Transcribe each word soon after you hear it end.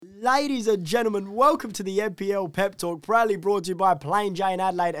Ladies and gentlemen, welcome to the NPL Pep Talk, proudly brought to you by Plain Jane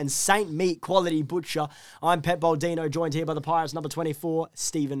Adelaide and Saint Meat Quality Butcher. I'm Pep Baldino, joined here by the Pirates number 24,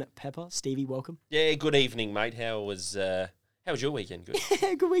 Stephen Pepper. Stevie, welcome. Yeah, good evening, mate. How was your weekend? Good.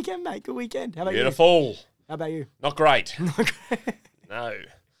 Yeah, good weekend, mate. Good weekend. How about Beautiful. you? How about you? Not great. Not great. No.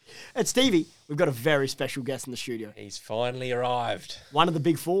 And Stevie, we've got a very special guest in the studio. He's finally arrived. One of the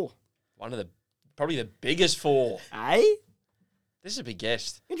big four. Probably the biggest four. Eh? This is a big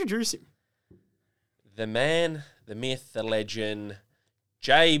guest. Introduce him. The man, the myth, the legend,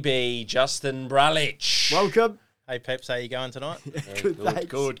 JB Justin Bralic. Welcome. Hey Peps, how you going tonight? Yeah, Good,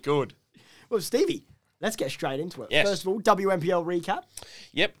 thanks. good. Well, Stevie, let's get straight into it. Yes. First of all, WNPL recap.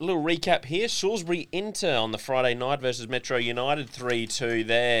 Yep, a little recap here. Salisbury Inter on the Friday night versus Metro United, 3-2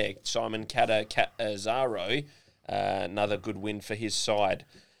 there. Simon Catazaro, another good win for his side.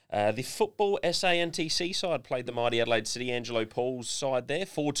 The football SANTC side played the mighty Adelaide City, Angelo Paul's side there.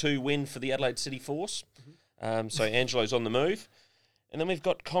 4-2 win for the Adelaide City Force. So Angelo's on the move. And then we've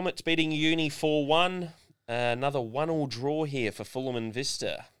got Comets beating Uni 4-1. Another 1-1 draw here for Fulham and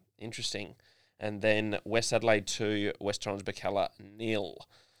Vista. Interesting. And then West Adelaide 2, West Torrens Bacalla 0.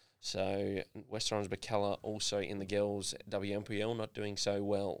 So West Torrens Bacalla also in the girls WNPL not doing so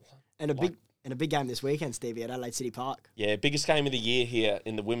well. And a big game this weekend, Stevie, at Adelaide City Park. Yeah, biggest game of the year here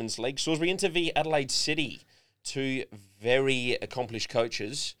in the Women's League. Salisbury Inter v Adelaide City. Two very accomplished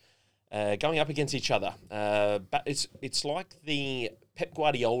coaches going up against each other. But it's like the Pep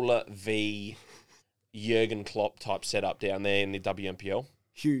Guardiola v Jurgen Klopp type setup down there in the WNPL.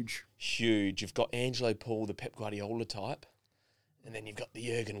 Huge. You've got Angelo Paul, the Pep Guardiola type. And then you've got the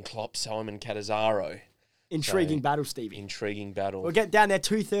Jurgen Klopp, Simon Catazaro. Intriguing battle, Stevie. Intriguing battle. We'll get down there,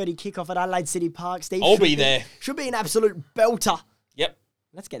 2:30 kickoff at Adelaide City Park, Steve. I'll be there. Should be an absolute belter. Yep.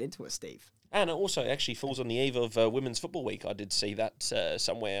 Let's get into it, Steve. And it also actually falls on the eve of Women's Football Week. I did see that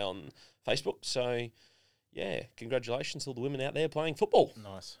somewhere on Facebook. So, yeah, congratulations to all the women out there playing football.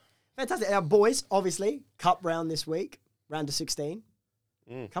 Nice. Fantastic. Our boys, obviously, cup round this week, round of 16.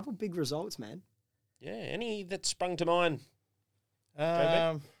 Couple big results, man. Yeah, any that sprung to mind?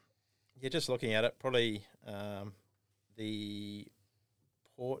 Yeah, just looking at it, probably the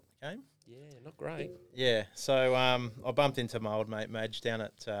Port game. Yeah, not great. Yeah, so I bumped into my old mate Madge down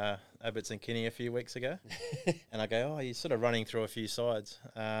at Abbots and Kinney a few weeks ago, and I go, you're sort of running through a few sides.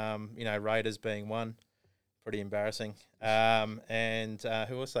 Raiders being one, pretty embarrassing. And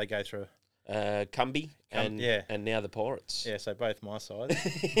who else they go through? Cumbie and now the Pirates. Yeah, so both my sides.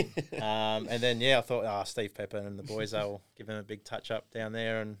 And then, I thought, Steve Pepper and the boys, they'll give them a big touch-up down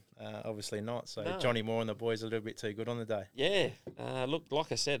there, and obviously not. So no. Johnny Moore and the boys are a little bit too good on the day. Yeah. Look,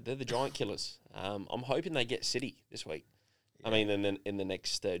 like I said, they're the giant killers. I'm hoping they get City this week. Yeah. I mean, in the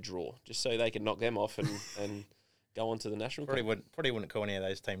next draw, just so they can knock them off and go on to the national. Probably wouldn't call any of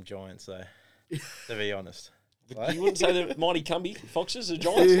those team giants, though, to be honest. You wouldn't say the mighty Cumbie Foxes are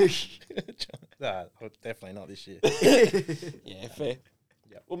giants? No, definitely not this year. Yeah, fair.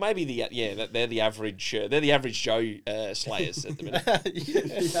 Yep. Well, maybe they're the average. They're the average Joe Slayers at the minute.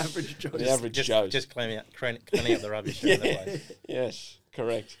 The average Joe. The average Joes. Just cleaning up the rubbish. Yeah. Yes,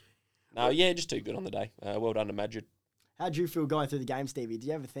 correct. No, yeah, just too good on the day. Well done to Madrid. How'd you feel going through the game, Stevie? Did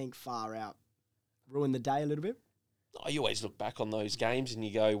you ever think far out ruined the day a little bit? Oh, you always look back on those games and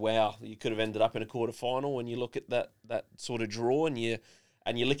you go, wow, you could have ended up in a quarterfinal, and you look at that sort of draw and you're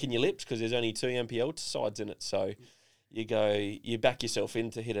licking your lips because there's only two NPL sides in it. So you back yourself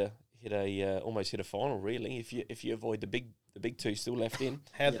in to almost hit a final, really, if you avoid the big two still left in.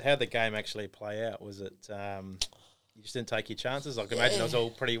 How the game actually play out? Was it you just didn't take your chances? I can imagine it was all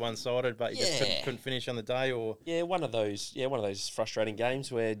pretty one-sided, but you just couldn't finish on the day, or one of those frustrating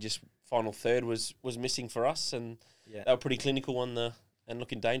games where just final third was missing for us, and they were pretty clinical and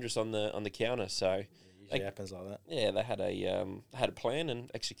looking dangerous on the counter. So usually happens like that. Yeah, they had a plan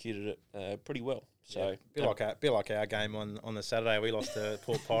and executed it pretty well. So be like our game on the Saturday. We lost to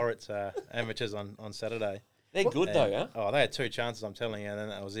Port Pirates amateurs on Saturday. They're good though, huh? Oh, they had two chances, I'm telling you, and then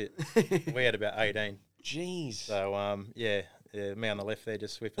that was it. We had about 18. Jeez. So me on the left there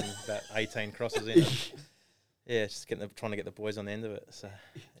just whipping about 18 crosses in. Yeah, just trying to get the boys on the end of it. So,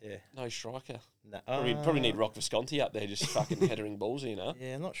 yeah. No striker. No. Probably need Rock Visconti up there just fucking headering balls, you know?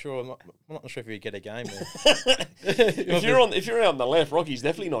 Yeah, I'm not sure. I'm not sure if he'd get a game there. If you're on the left, Rocky's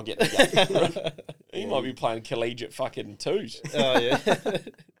definitely not getting a game. He might be playing collegiate fucking twos. Oh, yeah.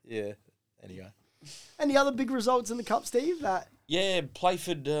 Yeah. Anyway. Any other big results in the Cup, Steve? Yeah,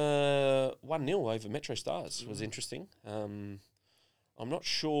 Playford 1-0 over Metro Stars was interesting. I'm not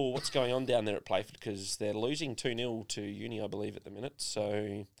sure what's going on down there at Playford because they're losing 2-0 to Uni, I believe, at the minute. So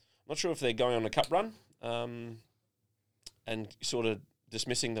I'm not sure if they're going on a cup run and sort of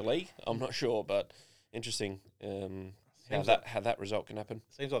dismissing the league. I'm not sure, but interesting how that result can happen.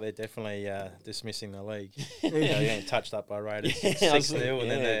 Seems like they're definitely dismissing the league. They're getting touched up by Raiders 6-0, and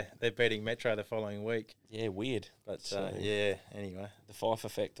then they're beating Metro the following week. Yeah, weird. But anyway. The Fife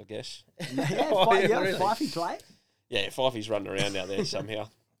effect, I guess. Really? Fifey play? Yeah, Fifey's running around out there somehow.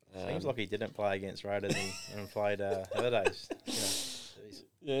 Seems like he didn't play against Raiders and played other days.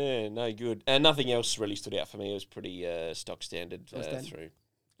 Yeah, no good. And nothing else really stood out for me. It was pretty stock standard through.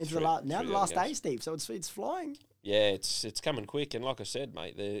 Into the last day, Steve. So it's flying. Yeah, it's coming quick. And like I said,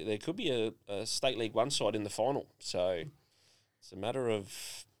 mate, there could be a State League 1 side in the final. So it's a matter of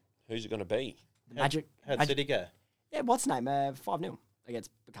who's it going to be. Magic. How'd City go? Yeah, what's the name? 5-0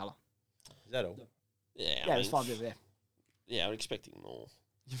 against Bacala. Is that all? Yeah, it was 5-0, yeah. Yeah, I'm expecting more.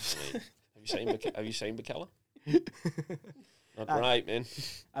 I mean, have you seen Bacala? Not great, man.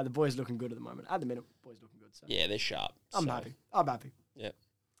 The boys looking good at the moment. At the minute, boys looking good. So. Yeah, they're sharp. I'm happy. I'm happy. Yeah.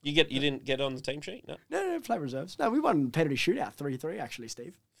 You didn't get on the team sheet? No? No, play reserves. No, we won penalty shootout 3-3 actually,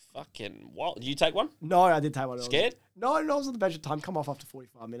 Steve. Fucking what? Did you take one? No, I did take one. Scared? No, I was on the bench at the time. Come off after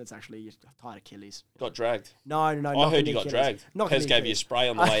 45 minutes actually. Tired Achilles. Got dragged? No. I heard you got dragged. Pez gave you a spray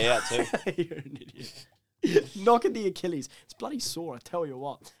on the way out too. You're an idiot. Knocking the Achilles. It's bloody sore, I tell you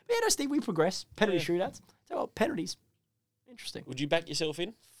what. But yeah, no, Steve, we progress. Penalty shootouts. Tell you what, penalties. Interesting. Would you back yourself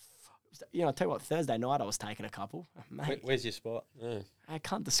in? You know, I tell you what, Thursday night I was taking a couple. Mate, Where's your spot? I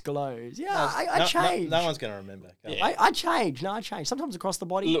can't disclose. Yeah, I changed. No one's going to remember. Yeah. I changed. No, I changed. Sometimes across the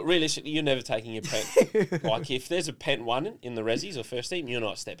body. Look, realistically, you're never taking a pen. Like, if there's a pen one in the Rezzies or first team, you're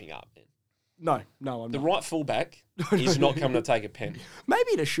not stepping up. No, I'm the not. right fullback is not coming to take a pen.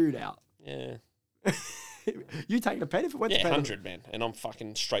 Maybe the shootout. Yeah. You taking a pen if it went to pen? 100, man. And I'm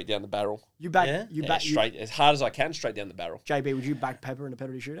fucking straight down the barrel. You back? Yeah? You back? Straight, as hard as I can, straight down the barrel. JB, would you back Pepper in a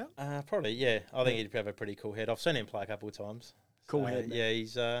penalty shootout? Probably, yeah. I think he'd have a pretty cool head. I've seen him play a couple of times. Cool head, man. Yeah,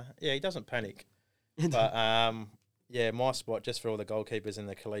 he's he doesn't panic. But my spot just for all the goalkeepers in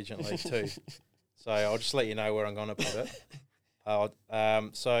the collegiate league too. So I'll just let you know where I'm going to put it.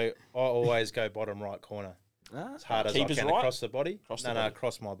 So I always go bottom right corner. As hard as I can right? across the body. Across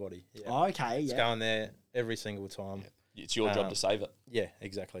Oh, okay, It's going there every single time. Yeah. It's your job to save it. Yeah,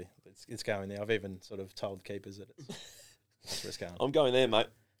 exactly. It's going there. I've even sort of told keepers that that's where it's going. I'm going there, mate.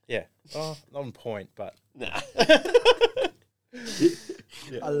 Yeah. Oh, on point, but... Nah.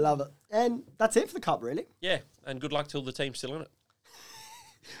 I love it. And that's it for the cup, really. Yeah, and good luck to all the teams still in it.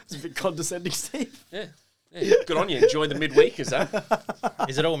 It's a bit condescending, Steve. Yeah. Good on you. Enjoy the midweek, is that?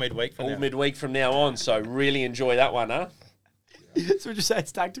 Is it all midweek from now? All midweek from now on, so really enjoy that one, huh? So would you say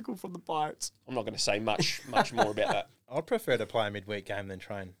it's tactical from the Pirates? I'm not going to say much more about that. I'd prefer to play a midweek game than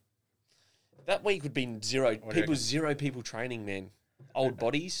train. That week would be zero people training, man. Old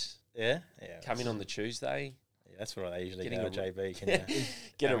bodies. Yeah? Come in on the Tuesday. Yeah, that's where I usually go, JB. Can you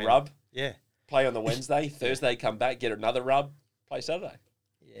get a rub. Yeah. Play on the Wednesday. Thursday, come back, get another rub. Play Saturday.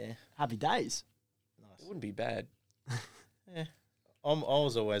 Yeah. Happy days. It wouldn't be bad. Yeah. I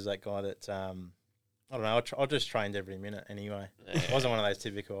was always that guy that, I don't know, I just trained every minute anyway. Yeah. I wasn't one of those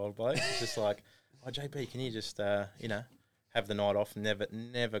typical old blokes. It's just like, oh, JB, can you just, have the night off?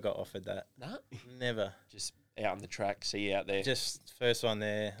 Never got offered that. No? Never. Just out on the track, see you out there. Just first one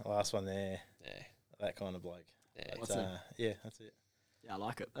there, last one there. Yeah. That kind of bloke. Yeah. But, that's it. Yeah, I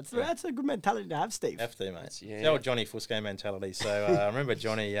like it. That's a good mentality to have, Steve. Have to, mate. Yeah. The old Johnny Fusco mentality. So I remember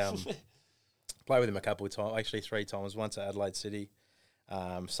Johnny played with him a couple of times, actually 3 times. Once at Adelaide City,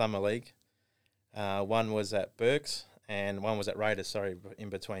 Summer League. One was at Burke's and one was at Raiders, in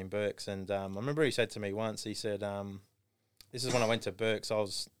between Burke's. And I remember he said to me once, he said, this is when I went to Burke's, I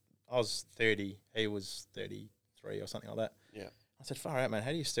was 30, he was 33 or something like that. Yeah. I said, far out, man,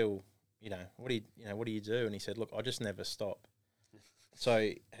 how do you still, what do you do? And he said, look, I just never stop.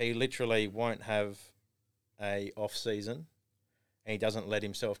 So he literally won't have a off season and he doesn't let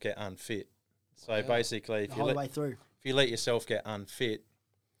himself get unfit. So basically, if you let yourself get unfit,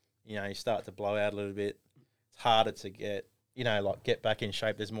 you start to blow out a little bit. It's harder to get, get back in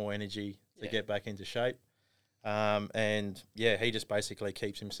shape. There's more energy to get back into shape. He just basically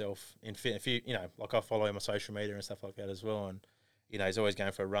keeps himself in fit. If you I follow him on social media and stuff like that as well, and he's always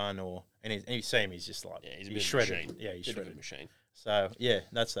going for a run and you see him, he's just like he's shredded. Machine. Yeah, he's shredded. Machine. So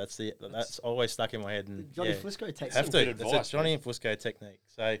that's always stuck in my head. And Johnny Fusco technique. Have to. That's Johnny and Fusco technique.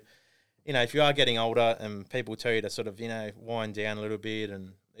 So, if you are getting older and people tell you to sort of wind down a little bit,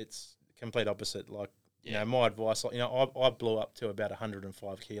 and it's complete opposite. Like my advice, I blew up to about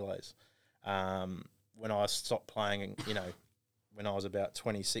 105 kilos. When I stopped playing, when I was about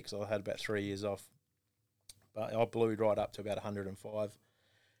 26, I had about 3 years off. But I blew right up to about 105.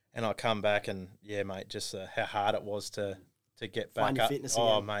 And I come back and, mate, just how hard it was to to get back Find your up. fitness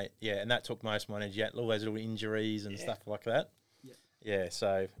Oh, again. mate, yeah, and that took most of my energy out. All those little injuries and stuff like that. Yeah. Yeah,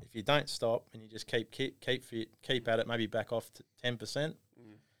 so if you don't stop and you just keep fit, keep at it, maybe back off to 10%,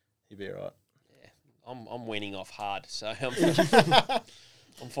 you'll be all right. Yeah, I'm weaning off hard, so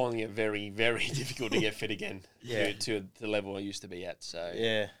I'm finding it very, very difficult to get fit again to the level I used to be at. So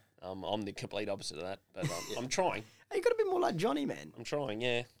Yeah. I'm the complete opposite of that, but I'm trying. Hey, you got to be more like Johnny, man. I'm trying,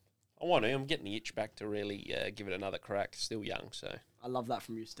 yeah. I want to. I'm getting the itch back to really give it another crack. Still young, so. I love that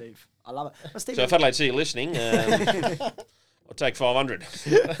from you, Steve. I love it. But Steve, So if Adelaide City are listening, I'll take 500.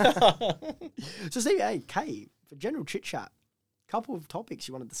 So Steve, hey, Kay, for general chit chat, couple of topics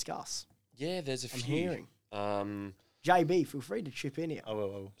you want to discuss. Yeah, there's a I'm few. hearing. Um, JB, feel free to chip in here. I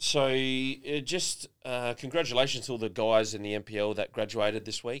will. So just congratulations to all the guys in the NPL that graduated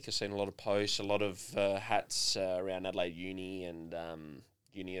this week. I've seen a lot of posts, a lot of hats around Adelaide Uni and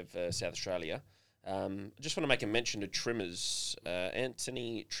Uni of South Australia. I just want to make a mention to Trimmers,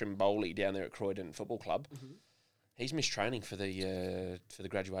 Anthony Trimboli down there at Croydon Football Club. Mm-hmm. He's missed training for the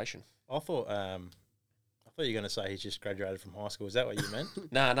graduation. I thought you were going to say he's just graduated from high school. Is that what you meant?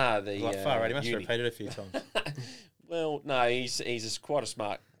 No. Far right. He must uni. have repeated it a few times. Well, no, he's quite a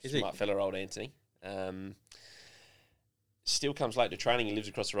smart Is fella, old Anthony. Still comes late to training. He lives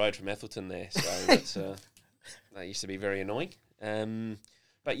across the road from Ethelton there, so that's, that used to be very annoying.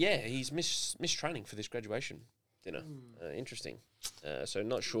 But yeah, he's missed training for this graduation dinner. Interesting. So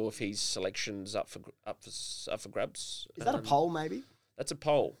not sure if his selection's up for grabs. Is that a poll, maybe? That's a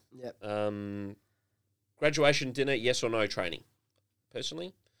poll. Yep. Graduation dinner, yes or no training?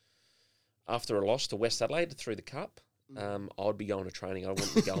 Personally, after a loss to West Adelaide through the cup, I'd be going to training. I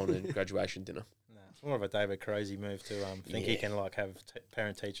wouldn't be going to graduation dinner. No, it's more of a David Carosi move to think he can like have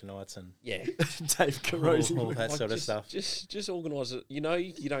parent-teacher nights and Dave Carosi. all that sort of stuff. Just organise it. You know,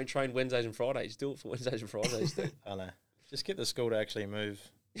 you don't train Wednesdays and Fridays. Do it for Wednesdays and Fridays. I know. Just get the school to actually move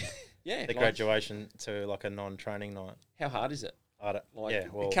Yeah, the graduation to like a non-training night. How hard is it?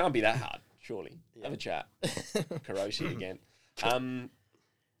 It can't be that hard, surely. Yeah. Have a chat. Carosi again.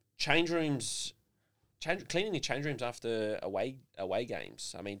 Change rooms, cleaning the change rooms after away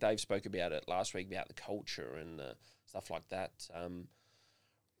games. I mean, Dave spoke about it last week about the culture and stuff like that.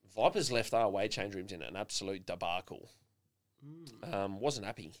 Vipers left our away change rooms in an absolute debacle. Wasn't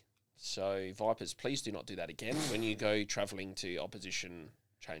happy. So Vipers, please do not do that again when you go travelling to opposition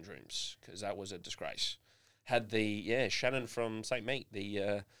change rooms, because that was a disgrace. Had Shannon from St. Meat,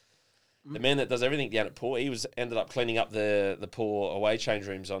 the man that does everything down at Port, he ended up cleaning up the Port away change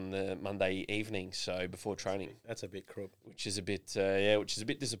rooms on the Monday evening, so before training. That's a bit crook. Which is a bit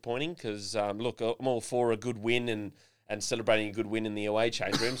disappointing, because look, I'm all for a good win and celebrating a good win in the away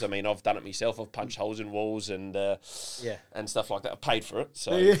change rooms. I mean, I've done it myself. I've punched holes in walls and stuff like that. I've paid for it,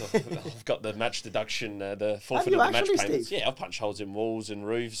 so I've got the match deduction, the forfeit of the match payments. Steve? Yeah, I've punched holes in walls and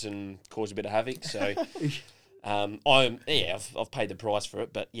roofs and caused a bit of havoc. So I've paid the price for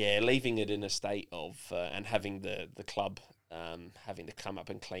it. But yeah, leaving it in a state of and having the club having to come up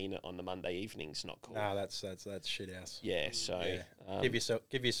and clean it on the Monday evening's not cool. No, that's shit house. Yeah, so give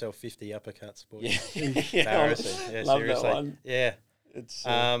yourself 50 uppercuts, boy. Yeah, embarrassing. Yeah, love seriously. that one. Yeah, It's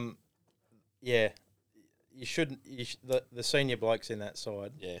you shouldn't. The senior blokes in that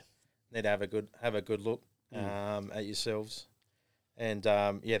side need to have a good look at yourselves, and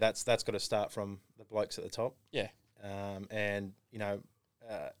that's got to start from the blokes at the top. Yeah, and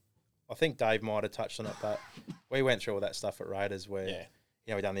I think Dave might have touched on it, but we went through all that stuff at Raiders where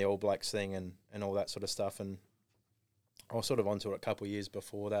we done the All Blacks thing and all that sort of stuff, and I was sort of onto it a couple of years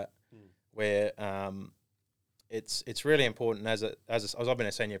before that, where it's really important I've been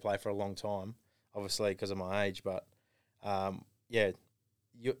a senior player for a long time, obviously because of my age, but the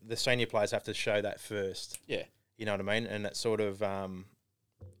senior players have to show that first. Yeah, you know what I mean, and that sort of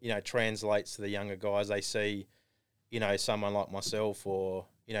translates to the younger guys. They see, someone like myself or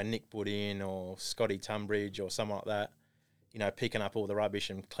Nick Budin or Scotty Tunbridge or someone like that, picking up all the rubbish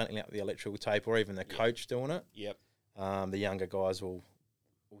and cleaning up the electrical tape, or even the coach doing it. Yep. The younger guys will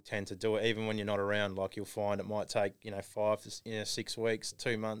tend to do it, even when you're not around. Like, you'll find it might take 5 to 6 weeks,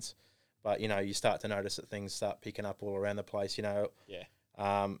 2 months, but you start to notice that things start picking up all around the place. I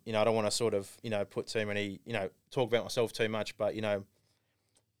don't want to sort of put too many talk about myself too much, but even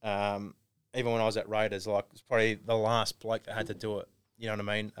when I was at Raiders, like, it's probably the last bloke that had to do it. You know what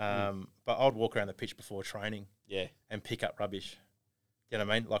I mean? But I'd walk around the pitch before training and pick up rubbish. You know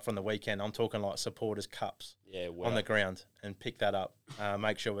what I mean? Like, from the weekend, I'm talking like supporters' cups on the ground, and pick that up.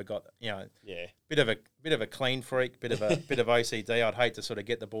 Make sure we've got, bit of a clean freak, bit of OCD. I'd hate to sort of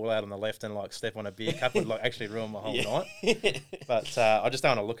get the ball out on the left and like step on a beer cup, would like actually ruin my whole night. But I just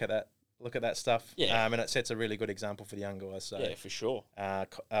don't want to look at that look at that stuff. Yeah. And it sets a really good example for the young guys. So Yeah, for sure.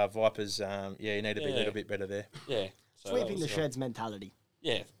 Vipers, you need to be a little bit better there. Yeah. So Sweeping the sheds mentality.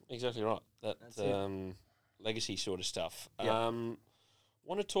 Yeah, exactly right. That's it. Legacy sort of stuff. Yep.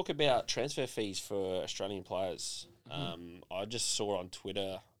 Want to talk about transfer fees for Australian players. I just saw on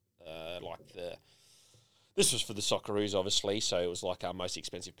Twitter, this was for the Socceroos, obviously. So it was like our most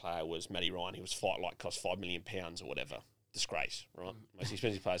expensive player was Matty Ryan. He was cost £5 million or whatever. Disgrace, right? Most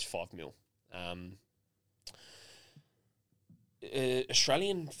expensive player is $5 million.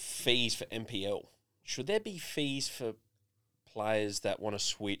 Australian fees for NPL. Should there be fees for players that want to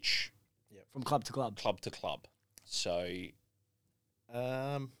switch From club to club. club to club? So,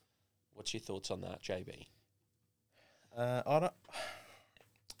 what's your thoughts on that, JB? I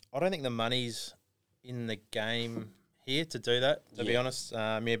don't think the money's in the game here to do that. To be honest,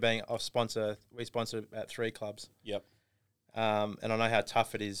 we sponsor about 3 clubs. Yep. And I know how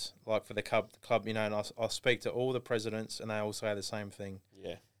tough it is, like for the club, and I speak to all the presidents, and they all say the same thing.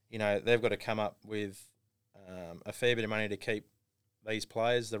 Yeah. They've got to come up with a fair bit of money to keep these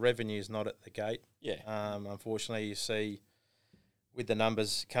players. The revenue's not at the gate. Yeah. Unfortunately, you see with the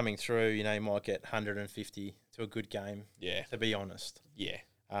numbers coming through, you might get 150 to a good game. Yeah. To be honest. Yeah.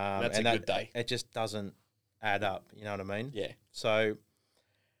 That's a good day. It just doesn't add up. You know what I mean? Yeah. So,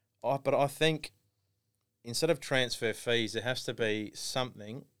 but I think instead of transfer fees, there has to be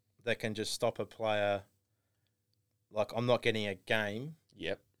something that can just stop a player. Like, I'm not getting a game.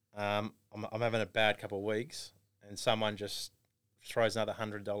 Yep. I'm having a bad couple of weeks, and someone just throws another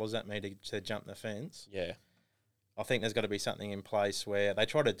 $100 at me to jump the fence. Yeah. I think there's got to be something in place where they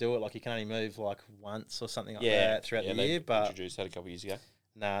try to do it like you can only move like once or something like that throughout the year. But introduced that a couple of years ago.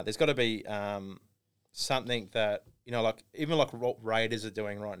 Nah, there's got to be something that like even like what Raiders are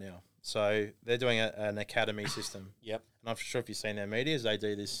doing right now. So they're doing an academy system. Yep. And I'm sure if you've seen their medias, they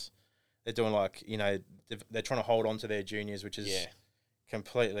do this. They're doing like they're trying to hold on to their juniors, which is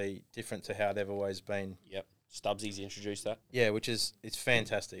completely different to how they've always been. Yep. Stubbsy's introduced that. Yeah, it's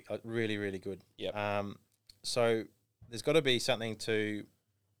fantastic. Like, really, really good. Yep. So there's got to be something to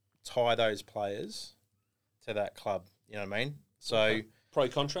tie those players to that club. You know what I mean? So pro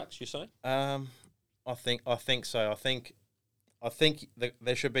contracts, you say? I think so. I think that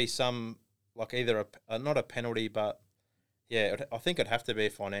there should be some like either not a penalty, but I think it'd have to be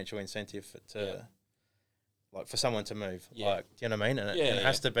a financial incentive like for someone to move. Yeah. Like, do you know what I mean? And it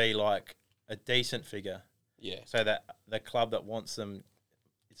has to be like a decent figure. Yeah. So that the club that wants them,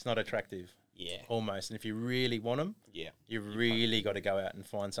 it's not attractive. Yeah. Almost. And if you really want them, you really got to go out and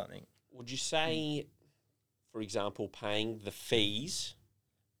find something. Would you say, for example, paying the fees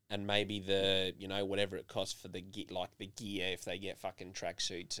and maybe the, whatever it costs for the gear if they get fucking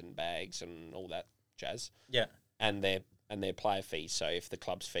tracksuits and bags and all that jazz. Yeah. And their player fees. So if the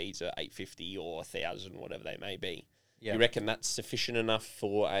club's fees are $850 or $1,000, whatever they may be, you reckon that's sufficient enough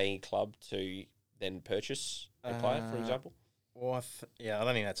for a club to then purchase a player, for example? Well, I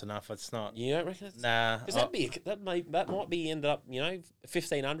don't think that's enough. It's not. You don't reckon? Nah. Because that might be ended up,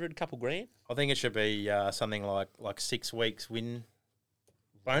 $1,500, couple grand. I think it should be something like 6 weeks win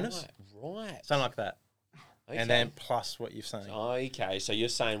bonus. Right. Something like that. Okay. And then plus what you're saying. Okay, so you're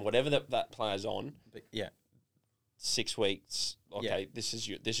saying whatever that player's on. But 6 weeks. Okay, this is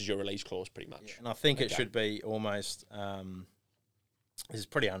your release clause, pretty much. Yeah. And I think it should be almost. This is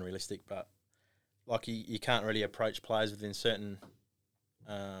pretty unrealistic, but like you can't really approach players within certain,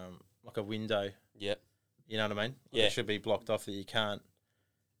 like a window. Yep. You know what I mean? Yeah. It should be blocked off that you can't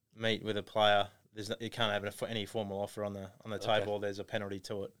meet with a player. You can't have any formal offer on the table. There's a penalty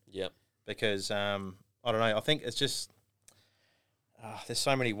to it. Yep. Because I don't know. I think it's just there's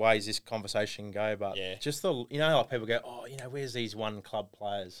so many ways this conversation can go, but just like people go, oh, where's these one club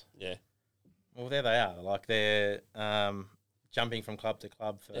players? Yeah. Well, there they are. Like they're jumping from club to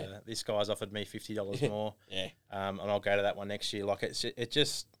club for this guy's offered me $50 more. Yeah. And I'll go to that one next year. Like it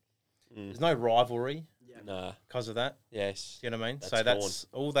just there's no rivalry. Nah. Because of that. Yes. Do you know what I mean? That's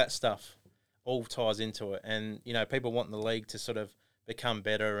all that stuff all ties into it. And, people want the league to sort of become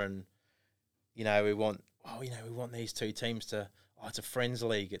better and, we want these two teams to, it's a friends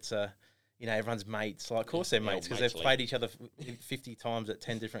league. It's everyone's mates. Like, of course they're mates because they've played each other 50 times at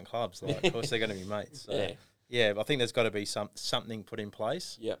 10 different clubs. Like, of course they're going to be mates. So, I think there's got to be something put in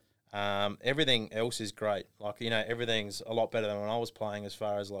place. Yep. Everything else is great. Like, everything's a lot better than when I was playing as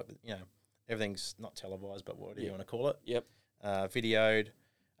far as, like, everything's not televised, but what do you want to call it? Yep. Videoed.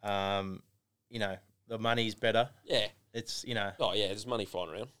 The money's better. Yeah. It's, Oh, yeah, there's money flying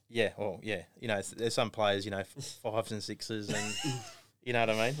around. Yeah, well, yeah. There's some players, 5s and 6s and, you know what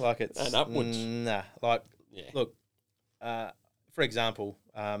I mean? Like, it's... And upwards. Nah. Like, look, for example,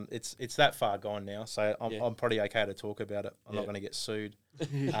 it's that far gone now, so I'm pretty okay to talk about it. I'm not going to get sued.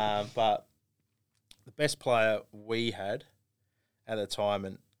 But the best player we had at the time,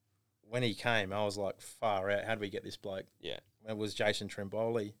 and when he came, I was like, far out. How do we get this bloke? Yeah. It was Jason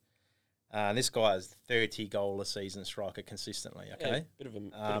Trimboli. This guy is 30 goal a season striker consistently. Okay, bit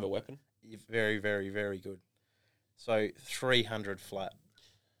of a weapon. Very, very, very good. So 300 flat.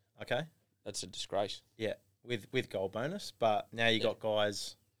 Okay, that's a disgrace. Yeah, with goal bonus. But now you got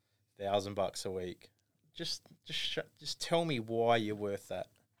guys $1,000 a week. Just tell me why you're worth that.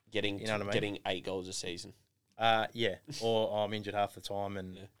 Getting 8 goals a season. Yeah, or I'm injured half the time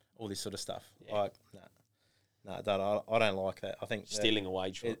and all this sort of stuff. Yeah. Like, no, I don't like that. I think stealing a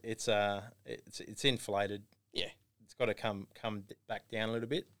wage. It's inflated. Yeah, it's got to come back down a little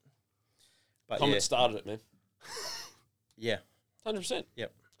bit. But Comet started it, man. Yeah, 100%.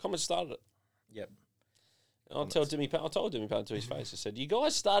 Yep. Comet started it. Yep. I told Dimmy Pan to his face. I said, "You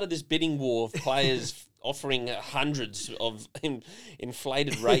guys started this bidding war of players offering hundreds of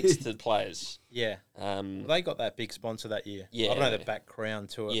inflated rates to players." Yeah. They got that big sponsor that year. Yeah. I don't know the background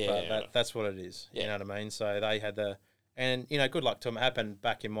to it, but that's what it is. Yeah. You know what I mean? So they had and good luck to them. It happened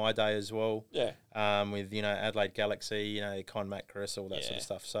back in my day as well. Yeah. With Adelaide Galaxy, Con Matt Chris, all that sort of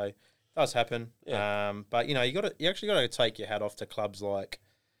stuff. So it does happen. Yeah. But you actually got to take your hat off to clubs like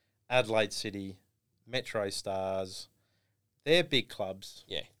Adelaide City, Metro Stars. They're big clubs.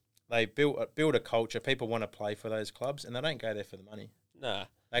 Yeah. They build a culture. People want to play for those clubs, and they don't go there for the money. Nah.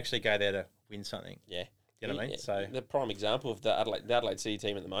 They actually go there to win something. Yeah. You know what I mean? So the prime example of the Adelaide City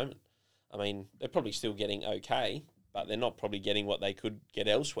team at the moment. I mean, they're probably still getting okay, but they're not probably getting what they could get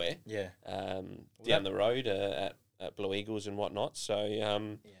elsewhere. Yeah. Down the road at Blue Eagles and whatnot.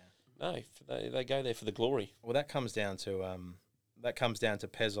 So no, they go there for the glory. Well, that comes down to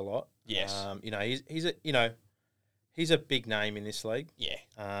Pez a lot. Yes. He's a big name in this league. Yeah.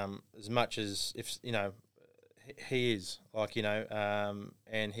 As much as he is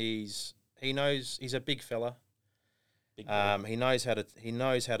and he knows he's a big fella. Big he knows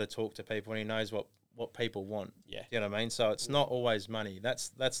how to talk to people, and he knows what people want. Yeah. You know what I mean? So it's not always money. That's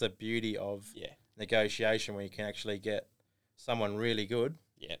the beauty of negotiation, where you can actually get someone really good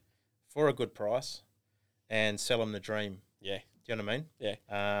for a good price and sell them the dream. Yeah. Do you know what I mean?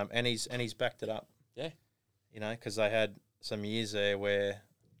 Yeah. And he's backed it up. Yeah. Because they had some years there where,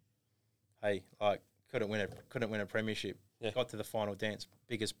 hey, couldn't win a premiership. Yeah. Got to the final dance,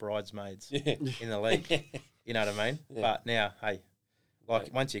 biggest bridesmaids Yeah. in the league. You know what I mean? Yeah. But now, hey,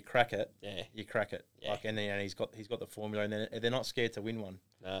 once you crack it, you crack it. Yeah. And then he's got the formula, and they're not scared to win one.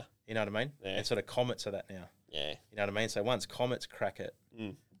 Nah. You know what I mean? Yeah. And sort of Comets are that now. Yeah. You know what I mean? So once Comets crack it,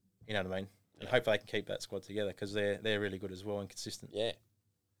 you know what I mean? And hopefully they can keep that squad together, because they're really good as well and consistent. Yeah.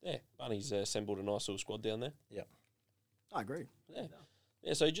 Yeah. Bunny's assembled a nice little squad down there. Yeah. I agree. Yeah.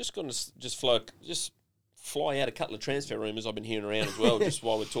 Yeah, so you're just going to fly out a couple of transfer rumours I've been hearing around as well, just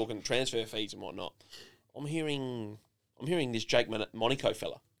while we're talking transfer fees and whatnot. I'm hearing this Jake Monaco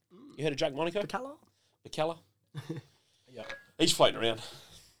fella. You heard of Jake Monaco? Bacala? Yeah. He's floating around.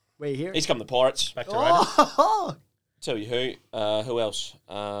 Where you hear? He's come to Pirates. Back to Raiders. Tell you who else?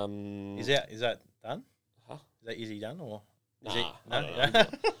 Is that done? Huh? Is he done, or? Nah, He, I don't know.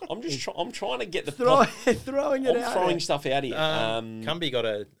 I'm trying to get the throwing it I'm out. throwing stuff out here. Cumby got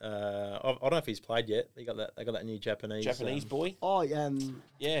a. I don't know if he's played yet. They got that new Japanese boy. Oh,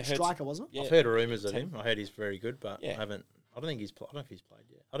 Yeah, striker, wasn't it? Yeah. I've heard rumours of him. I heard he's very good, but Yeah. I don't know if he's played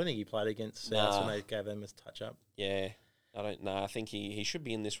yet. I don't think he played against Souths when they gave them a touch up. Yeah, I don't know. I think he should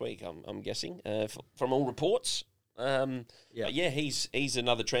be in this week. I'm guessing from all reports. But yeah, he's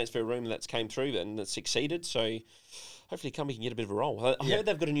another transfer rumour that's came through and that's succeeded. So hopefully Cumby can get a bit of a role. I heard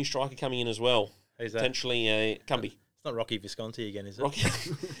they've got a new striker coming in as well. Who's that? Potentially Cumby. It's not Rocky Visconti again, is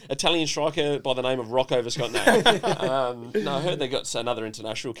it? Italian striker by the name of Rocco Visconti. No, I heard they got another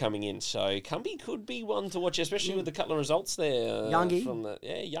international coming in, so Cumby could be one to watch, especially with a couple of results there. Youngie.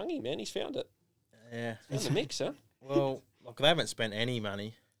 Youngie, man, he's found it. Yeah. Found the mix, huh? Well, look, they haven't spent any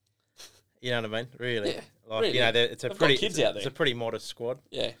money. You know what I mean? Really. Yeah, Like, really. It's a They've got pretty kids out there. It's a pretty modest squad.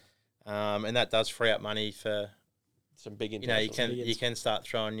 Yeah. And that does free up money for, Some big you international. can start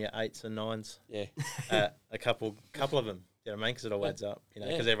throwing your 8s and 9s. Yeah. A couple of them. You know what I mean? Because it all adds up.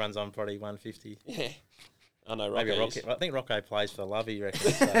 Because everyone's on probably 150. Yeah. I know Maybe Rocco. Rocky. I think Rocco plays for the Lovey, you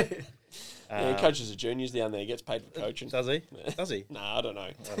reckon? So, He coaches the juniors down there. He gets paid for coaching. does he? Does he? Nah, I don't know.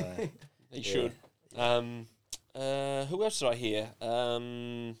 I don't know. He should. Who else did I hear?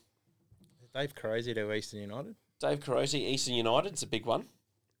 Dave Carosi to Eastern United. Dave Carosi, Eastern United. It's a big one.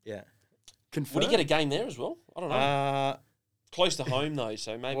 Yeah. Confirmed. Would he get a game there as well? I don't know. Close to home though,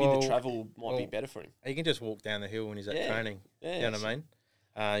 so maybe the travel might be better for him. He can just walk down the hill when he's at training. Yeah, you know what I mean?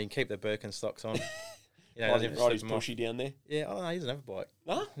 You can keep the Birkenstocks on. Ride his bushy down there. Yeah, I don't know. He doesn't have a bike.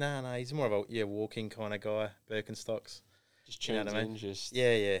 No? No. He's more of a walking kind of guy. Birkenstocks. Just tunes in, just...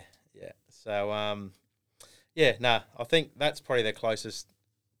 Yeah. So, I think that's probably the closest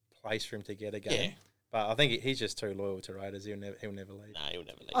place for him to get again. Yeah. But I think he's just too loyal to Raiders. He'll never leave. No, he'll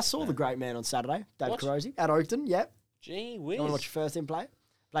never leave. I saw the great man on Saturday, Dave Carosi, at Oakton. Yep. Gee whiz. You want to watch your first team play?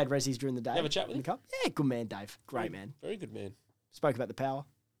 Played Resi's during the day. Have a chat with him? Yeah, good man, Dave. Great man. Very good man. Spoke about the power.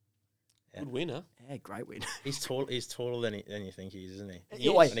 Yeah. Good winner. Yeah, great win. He's taller than you think he is, isn't he? He's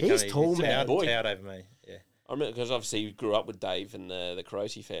tall, man. He's towered over me. Yeah. I remember because obviously we grew up with Dave and the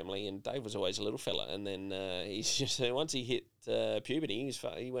Carosi family, and Dave was always a little fella, and then he's just once he hit puberty,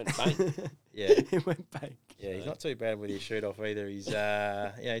 he went bang. Yeah, he went bang. Yeah, he's not too bad with his shirt off either. He's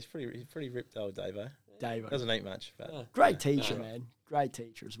he's pretty ripped old Davo. Davo doesn't eat much, but great teacher, man. Great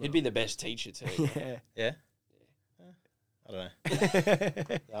teacher as well. He'd be the best teacher too. Yeah. I don't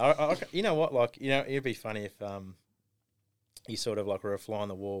know. You know what? Like, it'd be funny if you sort of like were a fly on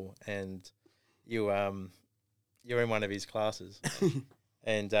the wall and you're in one of his classes,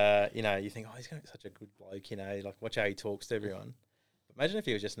 and you think, oh, he's going to be such a good bloke. Like watch how he talks to everyone. But imagine if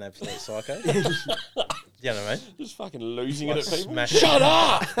he was just an absolute psycho. You know what I mean? Just fucking losing it at people. Shut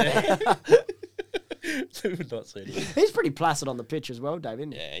up! Not suit him. He's pretty placid on the pitch as well, Dave,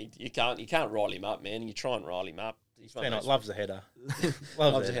 isn't he? Yeah, you can't rile him up, man. You try and rile him up. He's loves a header.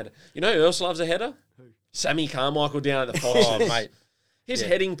 Loves a header. You know who else loves a header? Who? Sammy Carmichael down at the Fox. Oh, mate. His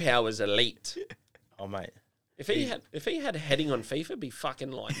heading power is elite. Oh, mate. If he had heading on FIFA, it'd be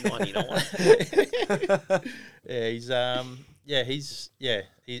fucking like 99. He's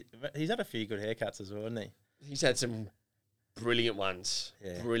had a few good haircuts as well, hasn't he? He's had some brilliant ones.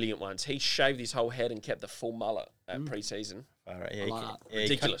 Yeah. Brilliant ones. He shaved his whole head and kept the full mullet at pre-season.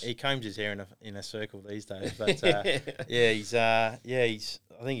 Ridiculous. He combs his hair in a circle these days, but he's I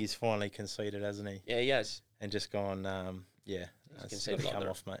think he's finally conceded, hasn't he? Yeah, he has. And just gone, it's got to come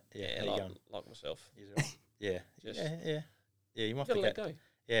off, mate. Yeah, like myself. Yeah, yeah. You might let go.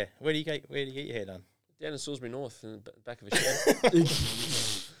 Yeah, where do you get your hair done? Down in Salisbury North, in the back of a shed.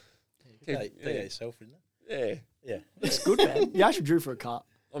 Take yourself, isn't it? Yeah. It's good, man. You actually drew for a cut.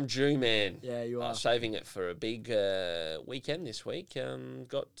 I'm due, man. Yeah, you are. Saving it for a big weekend this week.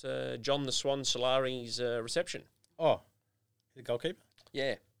 Got John the Swan Solari's reception. Oh, the goalkeeper?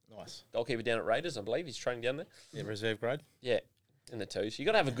 Yeah. Nice. Goalkeeper down at Raiders, I believe. He's training down there. Yeah, reserve grade? Yeah, in the twos. You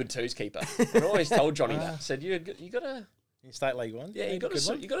got to have a good twos keeper. I always told Johnny that. I said, you got to... In State League 1? Yeah, you got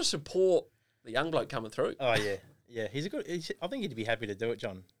to support the young bloke coming through. Oh, yeah. Yeah, I think he'd be happy to do it,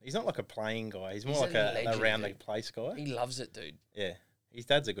 John. He's not like a playing guy. He's more like a around-the-place guy. He loves it, dude. Yeah. His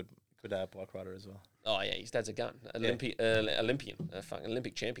dad's a good bike rider as well. Oh, yeah, his dad's a gun. Olympian, fucking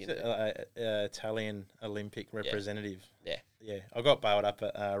Olympic champion. Italian Olympic representative. Yeah. Yeah. I got bailed up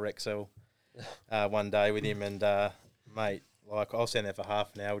at Rexall one day with him, and, mate, like, I was sitting there for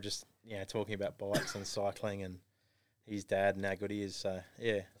half an hour just, talking about bikes and cycling and his dad and how good he is. So,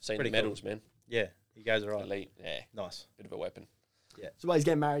 yeah. I've seen the medals, man. Yeah. He goes all right. Elite, yeah. Nice. Bit of a weapon. Yeah. So why he's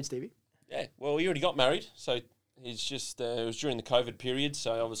getting married, Stevie? Yeah. Well, he already got married, so he's just it was during the COVID period,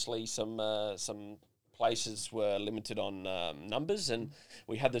 so obviously some places were limited on numbers, and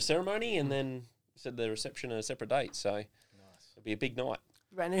we had the ceremony, and then said the reception at a separate date. So it'll be a big night.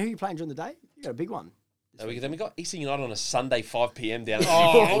 And who are you playing during the day? You got a big one. Then we got Eastern United on a Sunday 5 p.m. down at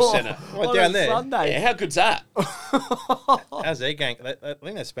the Football Centre. What, down there? Sunday. Yeah, how good's that? How's their gang? I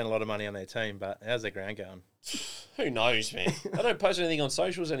think they spent a lot of money on their team, but how's their ground going? Who knows, man? They don't post anything on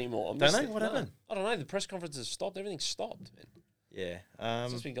socials anymore. Don't they? What happened? I don't know. The press conferences stopped. Everything's stopped, man. Yeah.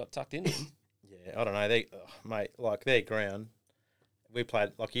 Since we got tucked in. Yeah, I don't know. Mate, like their ground, we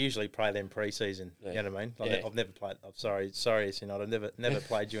played, like you usually play them pre-season. Yeah. You know what I mean? Like I've never played. I'm sorry, United. I've never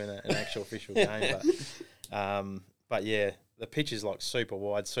played during an actual official game, but yeah, the pitch is like super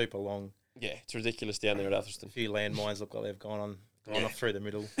wide, super long. Yeah, it's ridiculous down there at Atherstone. A few landmines look like they've gone off through the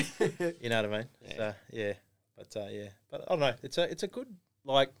middle. You know what I mean? Yeah. So, but I don't know. It's a good,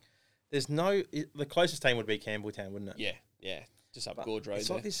 like. There's the closest team would be Campbelltown, wouldn't it? Yeah. Just up Gorge Road. It's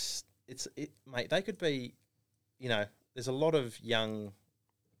like this. Mate. They could be, there's a lot of young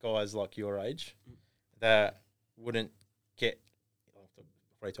guys like your age that wouldn't get.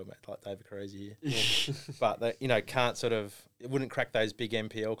 Probably talking about like David Carosi here, but they can't it wouldn't crack those big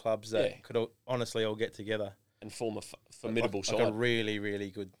NPL clubs that could honestly all get together and form a formidable side. Like a really,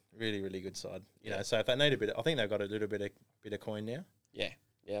 really good, really good side. You know, so if they need a bit, I think they've got a little bit of coin now. Yeah,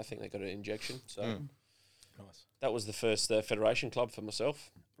 I think they got an injection. So nice. That was the first federation club for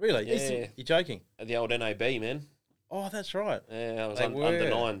myself. Really? Yeah. You're joking? At the old NAB, man. Oh, that's right. Yeah, I was They under were.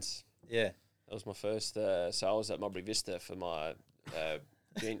 nines. Yeah. That was my first. So I was at Modbury Vista for my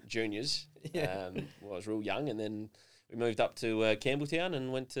juniors. Yeah. Well, I was real young, and then we moved up to Campbelltown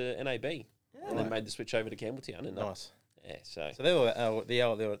and went to NAB, and then made the switch over to Campbelltown. And Nice. yeah, so So they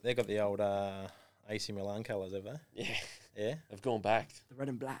got the old AC Milan colours, have they? yeah, Yeah. I've gone back. The red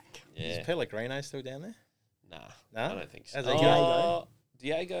and black. Yeah, Is Pellegrino still down there? nah, No? I don't think so. How's he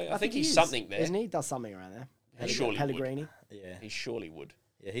Diego, I think he's is, something there. Isn't he? He does something around there. He surely would. Pellegrini. Yeah. He surely would.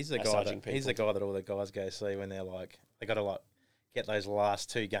 Yeah, he's the guy. Massaging He's the guy that all the guys go see when they're like they got to like get those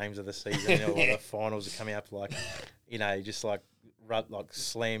last 2 games of the season. And all the finals are coming up. Like, he just like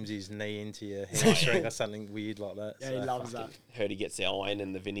slams his knee into your hamstring or something weird like that. Yeah, he loves that. Heard he gets the iron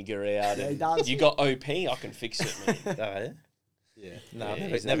and the vinegar out. Yeah, he and does. You got OP, I can fix it, man. Oh, yeah. Yeah. No, Yeah,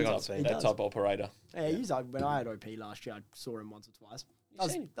 I've he's never that got type- to see that that. type of operator. Yeah, he's like when I had OP last year, I saw him once or twice. That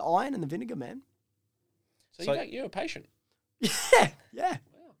was seen him? the iron and the vinegar, man. So, you're a patient. Yeah, yeah,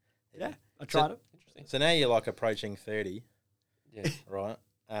 yeah. I tried it. Interesting. So now you're like approaching 30, Yeah. right?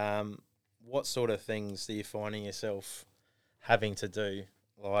 What sort of things are you finding yourself having to do,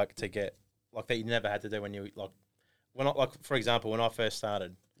 like to get like that you never had to do when you for example, when I first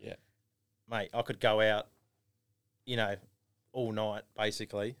started, Yeah. mate, I could go out, all night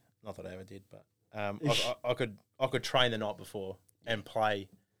basically. Not that I ever did, but I could train the night before and play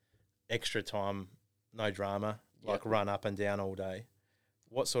extra time, no drama, like run up and down all day.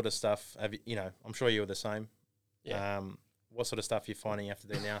 What sort of stuff have you? I'm sure you were the same. Yeah. What sort of stuff you're finding you have to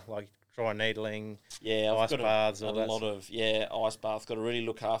do now, like dry needling? Yeah, I've Ice got baths, a all that lot of ice baths. Got to really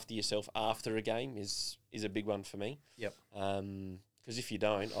look after yourself after a game is a big one for me. Yep. Because if you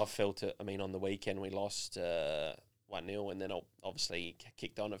don't, I've felt it. I mean, on the weekend we lost 1-0, and then I obviously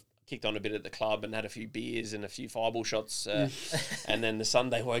kicked on a bit at the club and had a few beers and a few fireball shots, and then the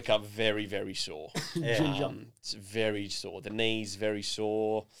Sunday woke up very, very sore. It's very sore. The knees very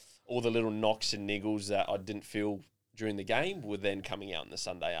sore. All the little knocks and niggles that I didn't feel during the game were then coming out in the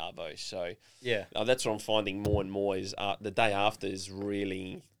Sunday arvo. So Yeah. that's what I'm finding more and more is the day after is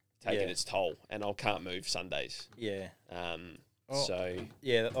really taking its toll, and I can't move Sundays. Yeah. So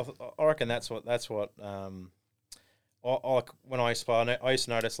Yeah, I reckon that's what. I when I used to play, I used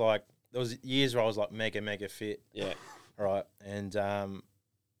to notice like there was years where I was like mega fit, yeah, right, and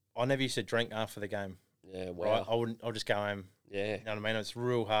I never used to drink after the game. yeah, wow, Right, I'll just go home. yeah, You know what I mean? It's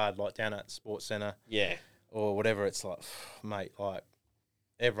real hard, like down at Sports Centre yeah, or whatever. It's like, mate, like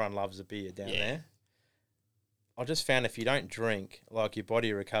everyone loves a beer down there. I just found if you don't drink, like your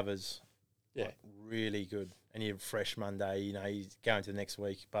body recovers, like, really good, and you're fresh Monday. You go into the next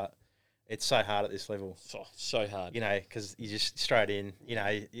week, but it's so hard at this level. so hard. Because you just straight in.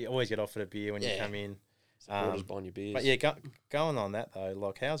 You always get offered a beer when you come in. Supporters buying your beers. But yeah, going on that though,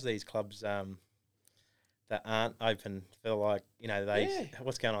 like how's these clubs that aren't open feel like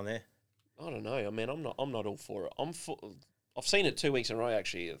what's going on there? I don't know. I mean, I'm not all for it. I've seen it 2 weeks in a row,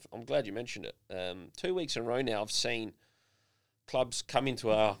 actually. I'm glad you mentioned it. 2 weeks in a row now, I've seen clubs come into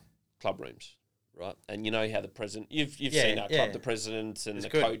our club rooms, right? And you know how the president, you've seen our club, the president and the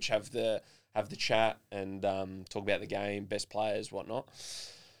coach have the chat and talk about the game, best players, whatnot.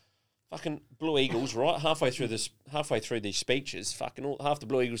 Fucking Blue Eagles, right? Halfway through these speeches, half the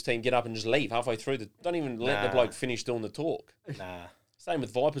Blue Eagles team get up and just leave halfway through. Don't even let the bloke finish doing the talk. Nah. Same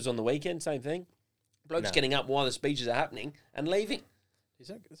with Vipers on the weekend, same thing. Blokes getting up while the speeches are happening and leaving.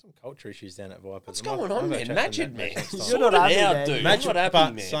 There's some culture issues down at Vipers. What's going on, man? Madge, man. You're not happy, out, man. dude. Madge, I'm not happy,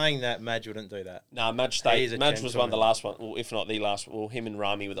 but man. saying that, Madge wouldn't do that. No, Madge was one of the last one, well, if not the last. Well, him and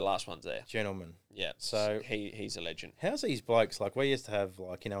Rami were the last ones there. Gentlemen. Yeah, So he's a legend. how's these blokes, like we used to have,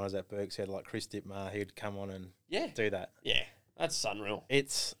 like, when I was at Berks, had like Chris Dittmar, he'd come on and do that. Yeah, that's unreal.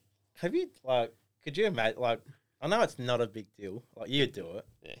 Could you imagine, like, I know it's not a big deal, like you'd do it.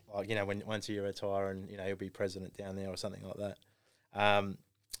 Yeah. Like, once you retire and, you'll be president down there or something like that.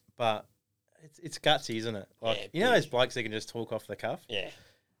 But it's gutsy, isn't it? Like, those blokes that can just talk off the cuff? Yeah.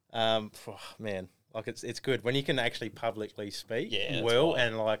 Man, like it's good when you can actually publicly speak well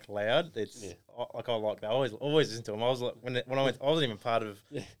and like loud. It's I like that. I always listen to him. I was like when I went, I wasn't even part of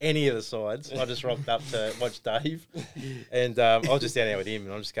any of the sides. I just rocked up to watch Dave, and I was just down there with him,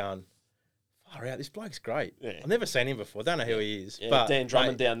 and I'm just going, far out. This bloke's great. Yeah. I've never seen him before. Don't know who he is. Yeah, but Dan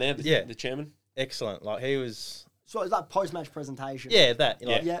Drummond down there, the chairman. Excellent. Like he was. So it's like post-match presentation. Yeah, that.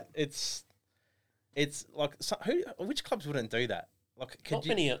 Like, yeah. It's like which clubs wouldn't do that? Like, Not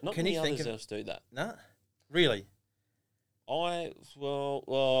many others else do that. Nah, really. Playford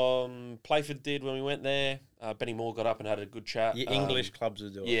did when we went there. Benny Moore got up and had a good chat. Your English clubs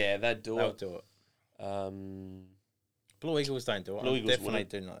would do it. Yeah, they'd do it. Do it. Blue Eagles don't do it. Blue Eagles definitely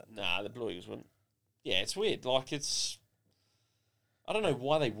do not. Nah, the Blue Eagles wouldn't. Yeah, it's weird. Like, it's... I don't know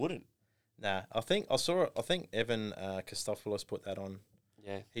why they wouldn't. Nah, I think Evan Christopoulos put that on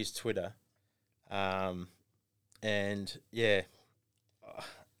his Twitter. And, yeah,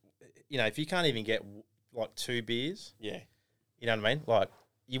 if you can't even get, like, 2 beers, you know what I mean? Like,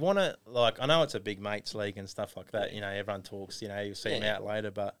 you want to, like, I know it's a big mates league and stuff like that. Everyone talks, you'll see them out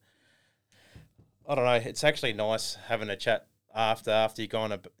later, but I don't know. It's actually nice having a chat after you go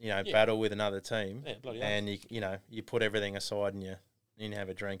on a, battle with another team. Yeah, bloody and, you put everything aside and you have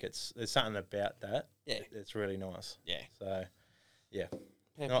a drink. There's something about that. Yeah. It's really nice. Yeah. So, yeah.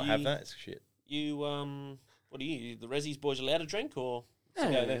 Pep, have that, it's shit. You, what are you, the Resi's boys allowed to drink, or?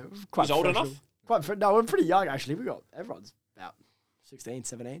 Yeah, quite He's old enough? No, we're pretty young, actually. Everyone's about 16,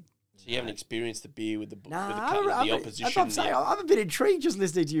 17. So you haven't experienced the beer with the the opposition. That's what I'm saying. I'm a bit intrigued just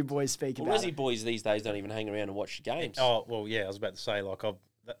listening to you boys speak about Resi it. boys these days don't even hang around and watch the games. Oh, well, yeah, I was about to say, like,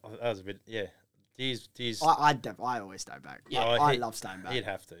 that was a bit, yeah. I always stay back. Yeah, I love staying back. He'd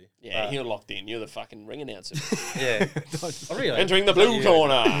have to. Yeah, you're locked in. You're the fucking ring announcer. Yeah. Really? Entering the blue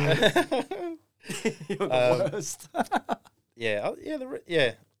corner. You're the worst.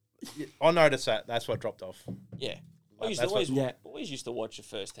 I noticed that. That's what dropped off. Yeah. I always used to watch the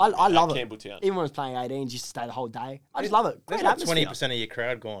first team. I love it. Campbelltown. Even when I was playing 18s, used to stay the whole day. I just love it. Great There's atmosphere. like 20% of your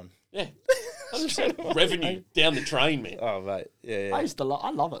crowd gone. Yeah. 100% revenue down the drain, man. Oh, mate. Yeah. I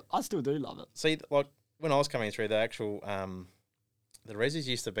love it. I still do love it. See, like, when I was coming through, the actual, the Resis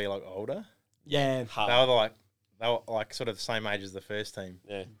used to be, like, older. Yeah. They were like sort of the same age as the first team.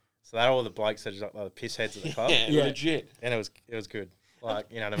 Yeah. So they're all the blokes that are like the piss heads of the club. Yeah, legit. And it was good. Like,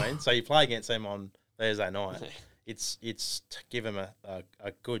 you know what I mean? So you play against them on Thursday night. It's to give them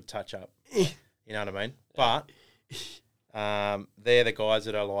a good touch up. You know what I mean? But they're the guys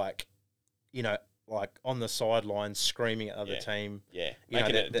that are like, like on the sidelines screaming at the other team. Yeah.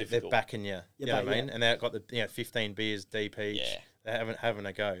 They're backing you. You know what I mean? And they've got the 15 beers deep each. Yeah. They're having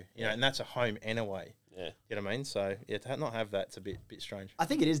a go. And that's a home and away. Yeah. You know what I mean? So, to not have that's a bit strange. I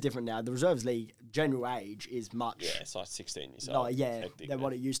think it is different now. The Reserves League general age is much. Yeah, it's like 16 years old. Than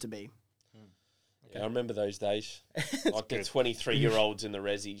what it used to be. Yeah, I remember those days. Like the 23-year-olds in the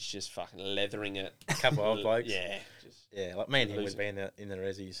Resis just fucking leathering it. A couple of old blokes. Yeah. Like me and him would be in the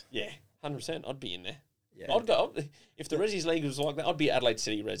Resis. Yeah, 100%. I'd be in there. Yeah. I'd go if the Resis League was like that. I'd be Adelaide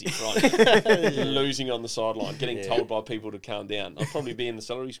City Resi, right? Losing on the sideline, getting told by people to calm down. I'd probably be in the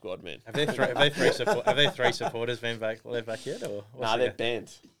celery squad, man. Have their three supporters been left back yet, or they're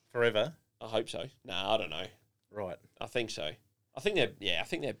banned forever? I hope so. I don't know. Right. I think so. I think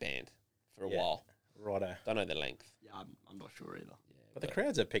they're banned for a while. Righto. Don't know the length. Yeah, I'm not sure either. But the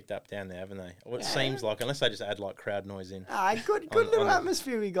crowds have picked up down there, haven't they? Or it seems like, unless they just add like crowd noise in. Good little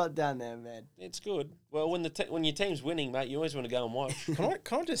atmosphere we got down there, man. It's good. Well, when your team's winning, mate, you always want to go and watch.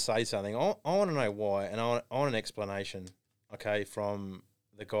 Can I just say something? I want to know why, and I want an explanation. Okay, from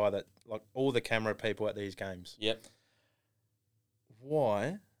the guy that like all the camera people at these games. Yep.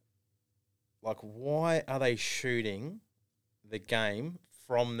 Why are they shooting the game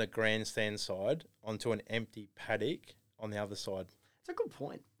from the grandstand side onto an empty paddock on the other side? It's a good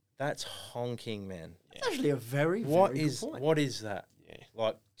point. That's honking, man. It's actually a very, good point. What is that? Yeah.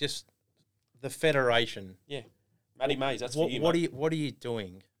 Like, just the federation. Yeah. Matty Mays, that's what for you, what are you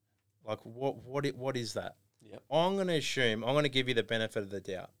doing? Like, what is that? Yeah. I'm going to give you the benefit of the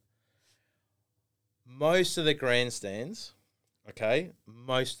doubt. Most of the grandstands, okay,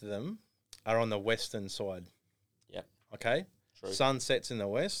 most of them are on the western side. Yep. Okay? True. Sun sets in the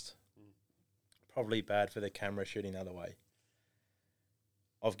west. Probably bad for the camera shooting the other way.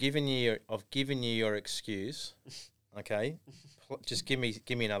 I've given you your excuse. Okay? Just give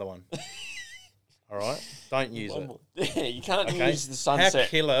me another one. All right? Don't use it. Yeah, you can't use the sunset. How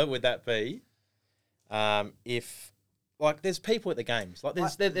killer would that be? If like there's people at the games, like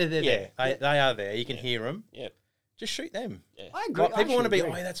they're there. They are there. You can hear them. Yep. Just shoot them. Yeah. I agree. Like, people want to be,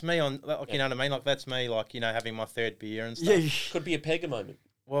 that's me on, like, you know what I mean? Like, that's me, like, having my third beer and stuff. Yeah. Could be a pegger moment.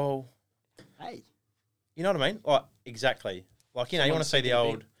 Well, hey, you know what I mean? Like, exactly. Like, you want to see the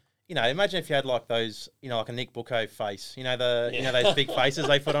old, imagine if you had like those, like a Nick Bucco face, those big faces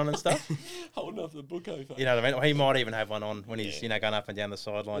they put on and stuff. Holding up the Bucco face. You know what I mean? Or he might even have one on when he's, going up and down the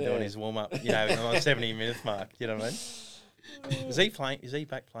sideline doing his warm up, on the 70 minutes mark. You know what I mean? Is he playing? Is he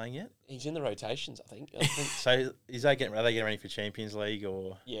back playing yet? He's in the rotations, I think. So are they getting ready for Champions League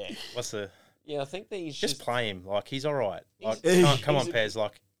or? Yeah. What's the? Yeah, I think that he's just play him. Like, he's all right. Like, come on, Pez.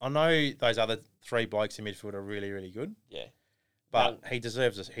 Like, I know those other three blokes in midfield are really, really good. Yeah. But he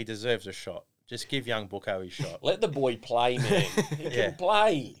deserves a shot. Just give young Bucco his shot. Let the boy play, man. He can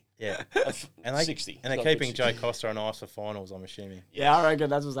play. Yeah. And 60. And they're keeping Joe Costa on ice for finals, I'm assuming. Yeah, I reckon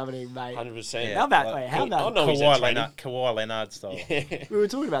that's what's happening, mate. 100%. Yeah. How about, Like, wait, how I about... know he's at training. Kawhi Leonard style. Yeah. We were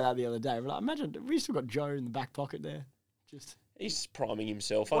talking about that the other day. We're like, imagine, we still got Joe in the back pocket there. Just... He's priming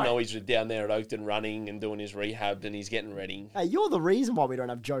himself. I Wait. know he's down there at Oakton running and doing his rehab and he's getting ready. Hey, you're the reason why we don't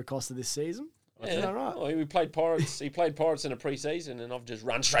have Joe Costa this season. Yeah. Is that right? Oh, we played Pirates. He played Pirates in a pre-season, and I've just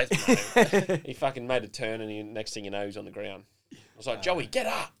run straight through him. He fucking made a turn, and next thing you know, he's on the ground. I was like, Joey, get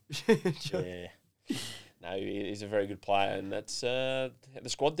up! Yeah. No, he's a very good player, and that's the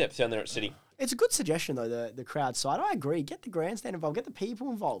squad depth down there at City. It's a good suggestion, though, the crowd side. I agree. Get the grandstand involved. Get the people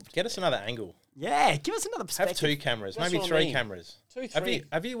involved. Get us another angle. Yeah, give us another Have perspective. 2 cameras, That's maybe what I 3 mean. cameras. 2, 3.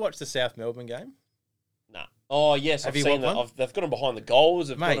 Have you watched the South Melbourne game? Nah. Oh, yes, Have I've you seen watched that. one? They've got them behind the goals.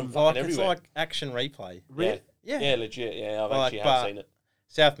 They've Mate, got them like, fucking it's everywhere. like action replay. Really? Yeah. Yeah. Yeah, legit. Yeah, I've Like, actually but- seen it.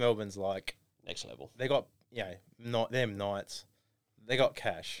 South Melbourne's like, Next level. they got, not them Knights. They got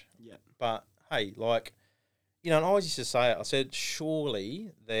cash. Yeah. But, hey, like, and I always used to say it. I said,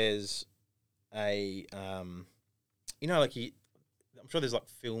 surely there's a, I'm sure there's like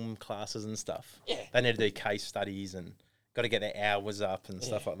film classes and stuff. Yeah. They need to do case studies and got to get their hours up and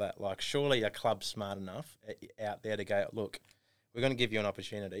stuff like that. Like, surely a club's smart enough out there to go, look, we're going to give you an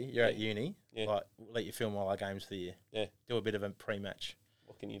opportunity. You're at uni. Yeah. Like, we'll let you film all our games for the year. Yeah. Do a bit of a pre-match.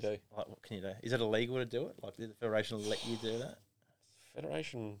 What can you do? Like, what can you do? Is it illegal to do it? Like, did the Federation let you do that?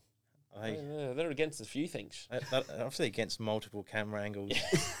 Federation, I think they're against a few things. that obviously against multiple camera angles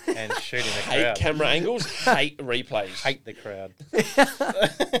and shooting the Hate crowd. camera angles, hate replays. Hate the crowd.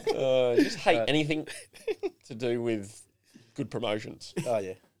 Just hate But- anything to do with good promotions. Oh,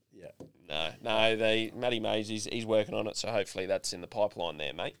 yeah. Matty Mays, he's working on it, so hopefully that's in the pipeline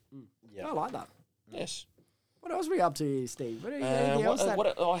there, mate. Yeah. I like that. Yes. What else are we up to, Steve? Anything else?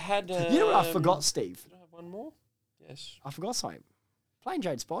 I had. You know what I forgot, Steve? Did I have one more? Yes. I forgot something. Plain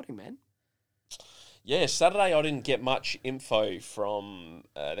Jade Spotting, man. Yeah, Saturday I didn't get much info from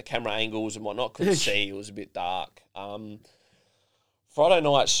the camera angles and whatnot. Couldn't see; it was a bit dark. Friday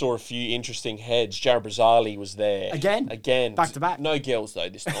night saw a few interesting heads. Jared Brazzali was there again, Back to back. No girls though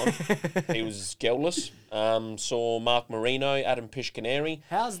this time. He was girlless. Saw Mark Marino, Adam Pishkaneri.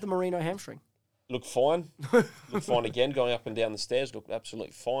 How's the Merino hamstring? Looked fine. Looked fine again, going up and down the stairs. Looked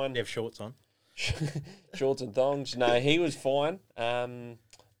absolutely fine. They have shorts on. Shorts and thongs. No, he was fine. Him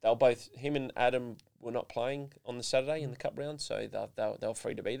and Adam were not playing on the Saturday in the cup round, so they were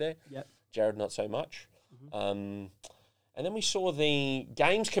free to be there. Yep. Jared not so much. And then we saw the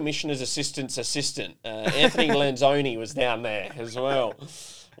Games Commissioner's assistant, Anthony Lanzoni was down there as well.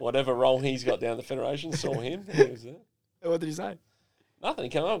 Whatever role he's got down the Federation, saw him. He was there. What did he say? Nothing. He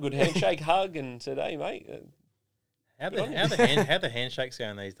came up, good handshake, hug, and said, "Hey, mate." How the handshakes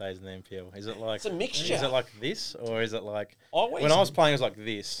going these days in the NPL? Is it like It's a mixture. Is it like this, or is it like Always. when I was playing? It was like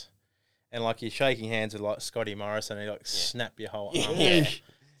this, and like you're shaking hands with like Scotty Morrison, and you like snap your whole arm. Yeah.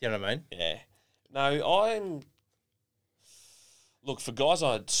 You know what I mean? Yeah. No, look, for guys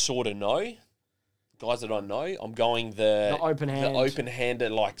I sort of know, guys that I know, I'm going the open hand. the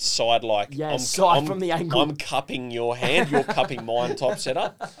open-handed like side, like Yeah, side from the angle. I'm cupping your hand, you're cupping mine type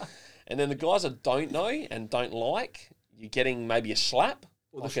setup. And then the guys I don't know and don't like, you're getting maybe a slap.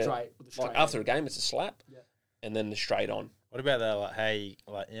 Or like the straight. like after a game, it's a slap. Yeah. And then the straight on. What about the like hey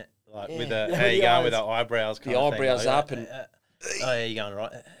with the Yeah, how with you the going with eyes. the eyebrows? The Kind of thing, eyebrows like, up and- oh, yeah, you going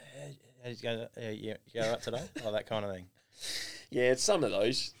right? How's it going? You right today? Like that kind of thing. Yeah, it's some of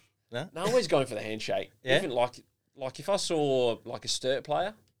those. No? No, always going for the handshake. Yeah? Even like if I saw like a Sturt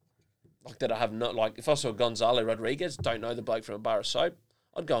player, like that I have not, like if I saw Gonzalo Rodriguez, don't know the bloke from a bar of soap,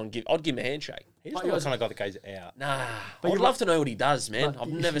 I'd give him a handshake. He's But not you the kind of guy that goes out. Nah, But I'd you love to know what he does, man. but- I've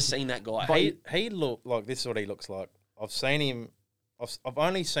never seen that guy. But- He look like this is what he looks like. I've seen him. I've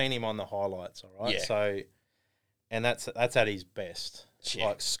only seen him on the highlights. All right, Yeah. so and that's at his best, Yeah.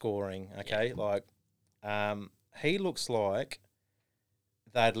 like scoring. Okay, like he looks like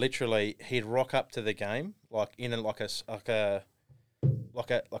he'd rock up to the game like in like a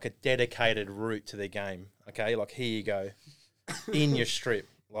dedicated route to the game. Okay, like here you go, in your strip,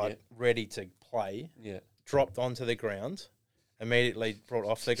 like ready to play. Yeah. Dropped onto the ground, immediately brought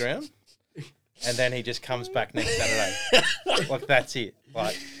off the ground, and then he just comes back next Saturday. Like that's it.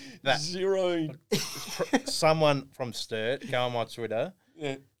 Like that. Zero. Someone from Sturt, go on my Twitter,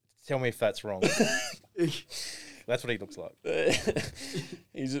 Yeah. tell me if that's wrong. That's what he looks like.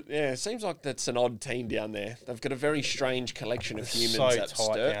 It seems like that's an odd team down there. They've got a very strange collection of humans So at tight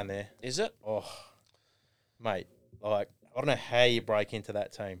Sturt. down there. Is it? Oh, mate, like I don't know how you break into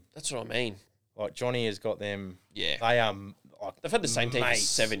that team. That's what I mean. Like Johnny has got them. Yeah. They are like They've had the same team for mates,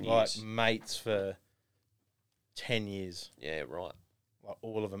 7 like years. mates for 10 years. Yeah, right. like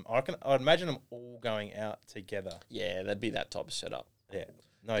all of them. I'd imagine them all going out together. Yeah, that'd be that type of setup. Yeah,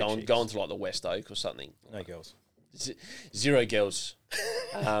 no Going to like the West Oak or something. no girls. Zero girls,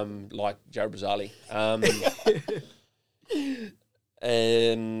 like Jared Brazali.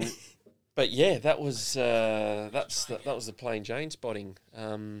 But yeah, that was that was the plain Jane spotting.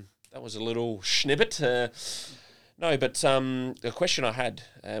 That was a little snippet. No, but the question I had,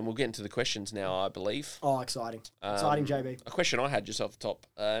 and we'll get into the questions now, I believe. Oh, exciting. Exciting, JB. A question I had just off the top.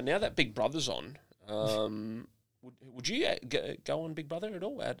 Now that Big Brother's on, would you go on Big Brother at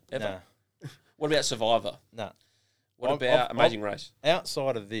all? Ever? Nah. What about Survivor? Nah. What about Amazing Race?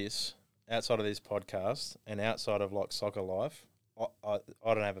 Outside of this podcast, and outside of like soccer life, I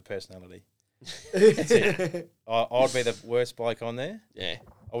don't have a personality. That's it. I'd be the worst bloke on there. Yeah.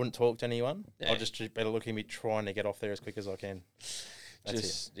 I wouldn't talk to anyone. Yeah. I'd just be looking at me trying to get off there as quick as I can.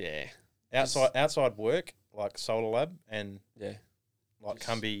 That's it. Yeah. Outside work, like Solar Lab and Yeah. like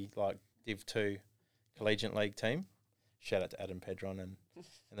Cumbie, like Div 2 Collegiate League team. Shout out to Adam Pedron and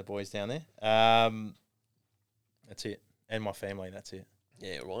the boys down there. That's it. And my family, that's it.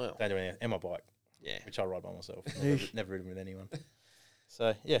 Yeah, wow. Don't do anything. And my bike, Yeah. which I ride by myself. Never ridden with anyone.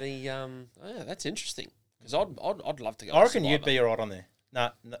 So, yeah. That's interesting. Because I'd love to go. I reckon on you'd Survivor. be all right on there.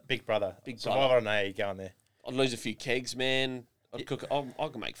 Nah, Big Brother. Survivor, no, you go on there. I'd lose a few kegs, man. I'd cook. I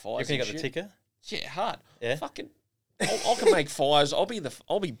can make fires. You and got the shit. ticker? Yeah, hard. Yeah. Fucking. I can make fires. I'll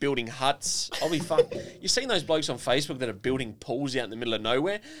be building huts. I'll be You seen those blokes on Facebook that are building pools out in the middle of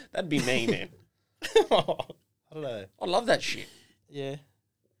nowhere? That'd be me, man. I don't know. I love that shit. Yeah.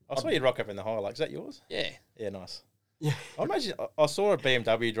 I saw you rock up in the Hilux. Is that yours? Yeah. Yeah, nice. Yeah. I imagine I saw a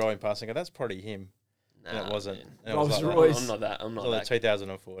BMW driving past and go, that's probably him. Nah, And it wasn't. man. And it was Rolls like, Royce. I'm not that. I'm it not was that. like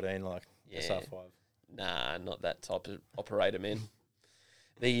 2014, like Yeah. SR5. Nah, not that type of operator, man.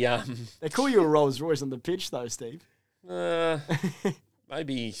 The They call you a Rolls Royce on the pitch, though, Steve.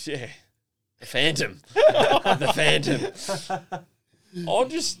 maybe the Phantom, the Phantom.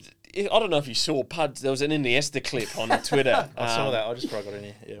 I don't know if you saw Puds. There was an Iniesta clip on Twitter. I saw that. I just forgot in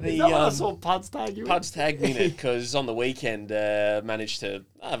here. Yeah. Is that what I saw Puds tag you? Puds tagged me in it because on the weekend managed to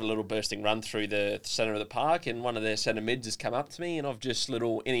have a little bursting run through the centre of the park, and one of their centre mids has come up to me, and I've just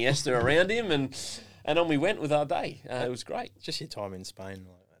little Iniesta around him, and on we went with our day. It was great. Just your time in Spain.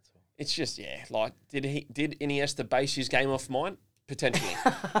 Like, that's all. It's just like did Iniesta base his game off mine? Potentially.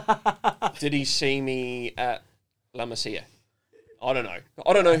 Did he see me at La Masia? I don't know.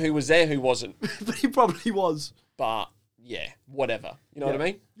 I don't know who was there, who wasn't. But he probably was. But yeah, whatever. You know what I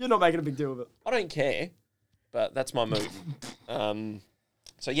mean? You're not making a big deal of it. I don't care, but that's my mood.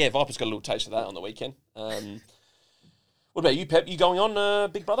 So yeah, Viper's got a little taste of that on the weekend. What about you, Pep? You going on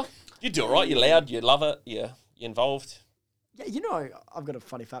Big Brother? You do all right. You're loud. You love it. You're involved. Yeah, you know, I've got a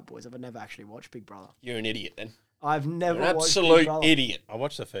funny fat boys. I've never actually watched Big Brother. You're an idiot then. I've never You're an watched Big absolute Brother. idiot. I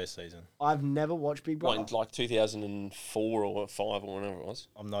watched the first season. I've never watched Big Brother. Like 2004 or 5 or whatever it was.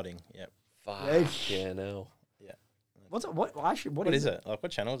 I'm nodding. Yep. Fuck yeah, no. Yeah. What's it? What actually? What is it? Like,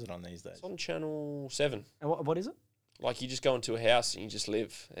 what channel is it on these days? It's on Channel 7. And what is it? Like, you just go into a house and you just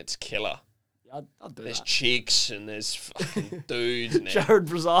live. It's killer. Yeah, I'll do There's that. chicks and there's fucking dudes and they're Jared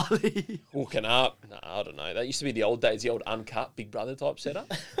Brazali. hooking up. No, I don't know. That used to be the old days, the old uncut Big Brother type setup.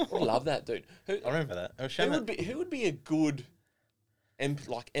 I love that, dude. I remember that. I was Who showing would be a good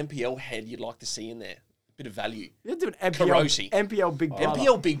NPL head you'd like to see in there? Bit of value. You're doing Carosi. NPL Big Brother.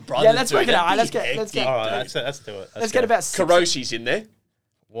 NPL Big Brother. Yeah, let's dude, work it out. that'd Let's be get. hectic. All right, let's do it. Let's get about six. Carosi's in there.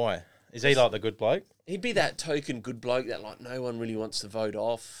 Why? Is he like the good bloke? He'd be that token good bloke that like no one really wants to vote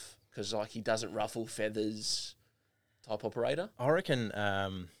off because like he doesn't ruffle feathers type operator. I reckon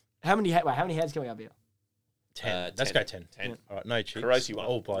How many heads can we have here? 10. Let's go 10. 10. All right, no chicks. Carosi one.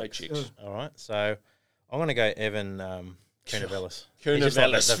 All No blokes. chicks. All right, so I'm going to go Evan Kunavelis.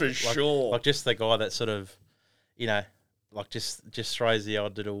 Kunavelis for sure. Like just the guy that sort of, you know, like just throws the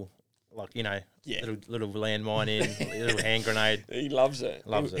odd little, like, you know, Yeah. little landmine in, little hand grenade. He loves it.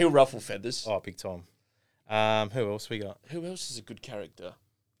 Loves it. He'll ruffle feathers. Oh, big time. Who else we got? Who else is a good character?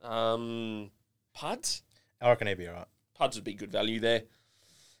 Puds? I reckon he'd be all right. Puds would be good value there.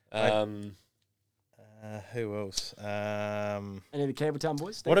 Who else? Any of the Campbelltown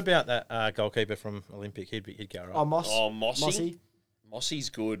boys? Steve? What about that goalkeeper from Olympic? He'd go all right. Oh, Moss. Oh, Mossy. Mossy. Mossy's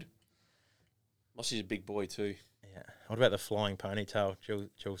good. Mossy's a big boy too. Yeah. What about the flying ponytail,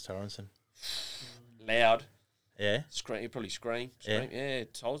 Jules Torrenson? Loud. Yeah. Scream. He'd probably scream. Yeah. Yeah.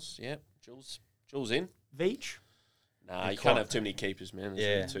 Toz. Yeah. Jules in. Veach. Nah, you can't. can't have too many keepers, man. There's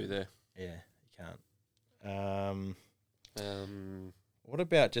Yeah. only two there. Yeah. You can't. Um, What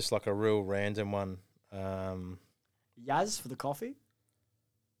about just like a real random one? Yaz for the coffee.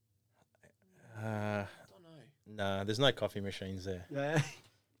 I don't know. No, there's no coffee machines there. Yeah.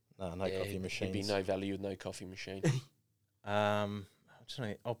 No, no Yeah, coffee He'd machines. be no value with no coffee machine.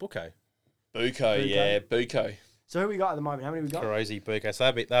 Buko. Buko, yeah, Buko. So who we got at the moment? How many we got? Karosi, Buko.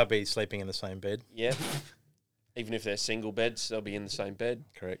 So they'll be sleeping in the same bed. Yep. Even if they're single beds, they'll be in the same bed.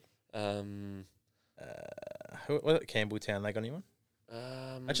 Correct. What What Campbelltown, they got anyone?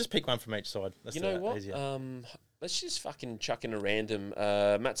 I just pick one from each side. That's you know what? easier. Let's just fucking chuck in a random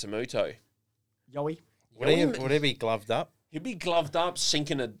Matsumoto. Yowie. Would he be gloved up? He'd be gloved up,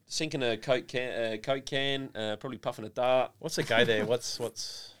 sinking a Coke can, probably puffing a dart. What's the go there? What's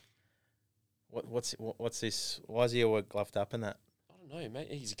this? Why is he all gloved up in that? I don't know,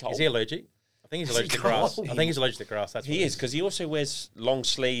 mate. He's cold. Is he allergic? I think he's allergic to grass. I think he's allergic to grass. That's what He is, because he also wears long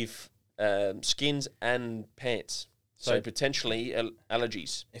sleeve skins and pants. So potentially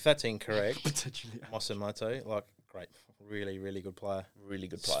allergies. If that's incorrect, Potentially. Masamoto, great, really, really good player. Really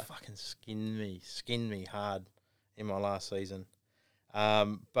good Just player. fucking skinned me hard in my last season.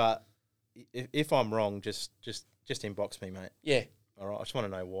 But if I'm wrong, just inbox me, mate. Yeah. All right, I just want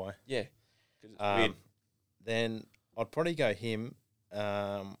to know why. Yeah. 'Cause it's weird. Then I'd probably go him,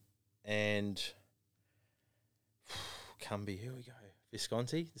 and Cumby. Here we go.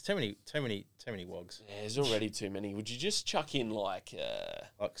 Visconti. There's too many wogs. Yeah, there's already too many. Would you just chuck in like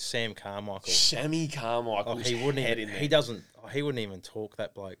Sam Carmichael. Sammy Carmichael's he wouldn't head even. in He there? doesn't. He wouldn't even talk.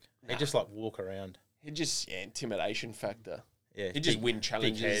 That bloke. He'd just walk around. He'd just intimidation factor. Yeah, He'd just win big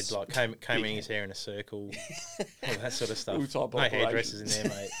challenges. head, combing his hair in a circle, all that sort of stuff. Full type No operation. hairdressers in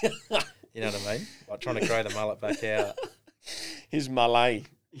there, mate. You know what I mean? Like trying to grow the mullet back out. His Malay.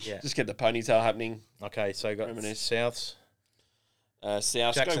 Yeah. Just get the ponytail happening. Okay, so got Reminisce. Souths.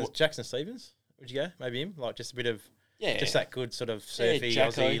 South. Jackson Stevens. Would you go? Maybe him. Like just a bit of just that good sort of Yeah, surfy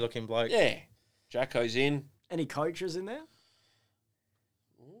Jacko. Aussie looking bloke. Yeah. Jacko's in. Any coaches in there?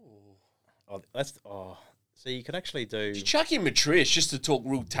 So you could actually do. You chuck in Matrish just to talk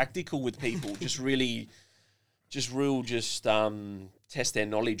real tactical with people. just test their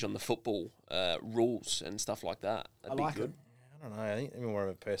knowledge on the football rules and stuff like that. That'd be like good. it. I don't know. I think more of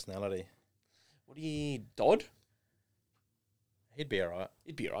a personality. What do you Dodd? He'd be all right.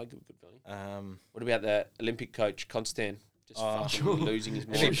 He'd be alright. Good value. Um, What about the Olympic coach Constant? Just fucking losing his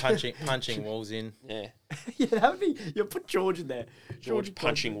maybe mind. punching walls in. Yeah. Yeah, that would be. You put George in there. George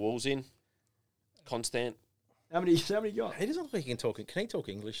punching walls in. Constant. How many you got? He doesn't look like he can talk. Can he talk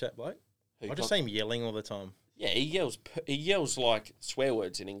English? That bloke. Who, I just see him yelling all the time. Yeah, he yells like swear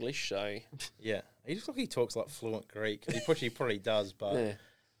words in English. So Yeah, he just look like he talks like fluent Greek. He probably does, but yeah.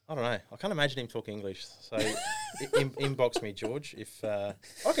 I don't know. I can't imagine him talking English. So inbox me, George. If I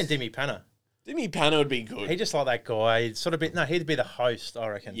reckon Dimi Panna. Dimi Panna would be good. He just like that guy. He'd sort of he'd be the host, I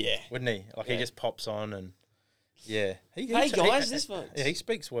reckon. Yeah. Wouldn't he? Like he just pops on and yeah. Hey guys, this one. Yeah, he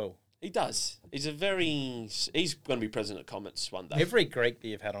speaks well. He does. He's going to be president of Comets one day. Every Greek that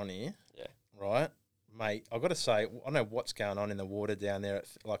you've had on here, Yeah. right, mate. I've got to say, I don't know what's going on in the water down there, at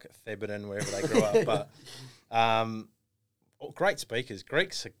Theberton, wherever they grew up, but great speakers.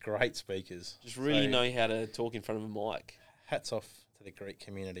 Greeks are great speakers. Just really So, know how to talk in front of a mic. Hats off to the Greek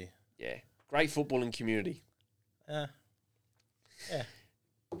community. Yeah. Great footballing community. Yeah.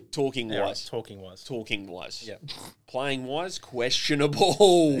 Talking Yeah, wise. talking wise. Yeah. Playing wise,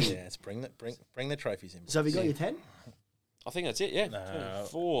 questionable. Yeah, let's bring the trophies in. So have you got your 10? I think that's it, yeah. No.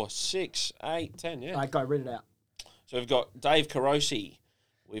 4, 6, 8, 10, yeah. All right, go, read it out. So we've got Dave Carosi.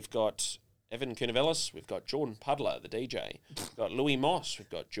 We've got Evan Kunavelis. We've got Jordan Puddler, the DJ. We've got Louis Moss. We've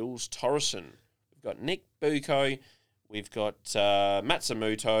got Jules Torreson. We've got Nick Buko. We've got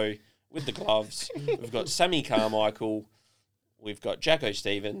Matsumoto with the gloves. We've got Sammy Carmichael. We've got Jacko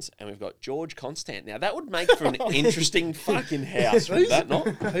Stevens. And we've got George Constant. Now, that would make for an interesting fucking house, would that not?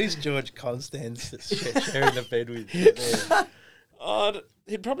 Who's George Constance that's sharing the bed with you there?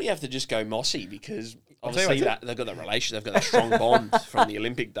 He'd probably have to just go Mossy because I'll tell you obviously what, they've got that relation. They've got that strong bond from the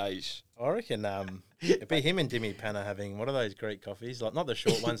Olympic days. I reckon it'd be him and Dimi Panna having, what are those Greek coffees? Like, not the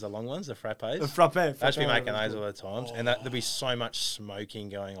short ones, the long ones, the frappes. The frappe. They'd be making those all the times. And there'd be so much smoking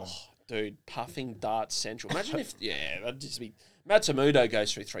going on. Dude, puffing darts central. Imagine if, that'd just be... Matsumoto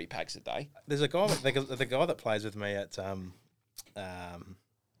goes through 3 packs a day. There's a guy, the guy that plays with me at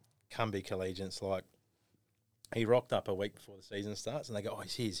Cumbie Collegiates, like, he rocked up a week before the season starts and they go, oh,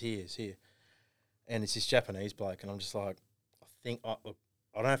 he's here. And it's this Japanese bloke. And I'm just like, I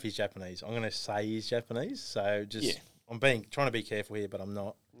don't know if he's Japanese. I'm going to say he's Japanese. So I'm trying to be careful here, but I'm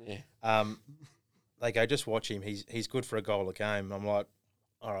not. Yeah. They go, just watch him. He's good for a goal a game. I'm like,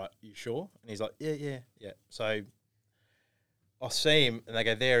 all right, you sure? And he's like, yeah. So I see him and they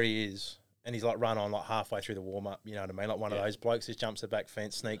go, there he is. And he's like run on like halfway through the warm-up, you know what I mean? Like one of those blokes just jumps the back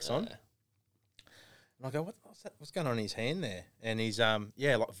fence, sneaks on. And I go, what's that? What's going on in his hand there? And he's like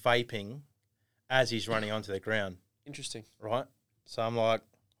vaping as he's running onto the ground. Interesting. Right. So I'm like,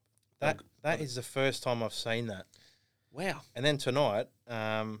 that is the first time I've seen that. Wow. And then tonight,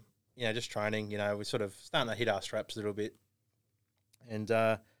 just training, we're sort of starting to hit our straps a little bit. And,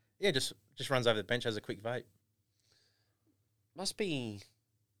 just runs over the bench, has a quick vape. Must be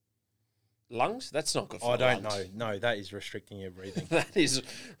lungs? That's not good for I don't lungs. know. No, that is restricting your breathing. That is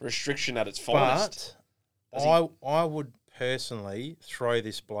restriction at its finest. But I would personally throw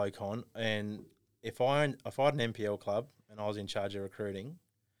this bloke on, and if I had an NPL club and I was in charge of recruiting,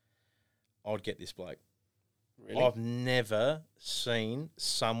 I'd get this bloke. Really? I've never seen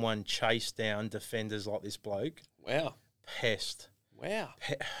someone chase down defenders like this bloke. Wow. Pest. Wow.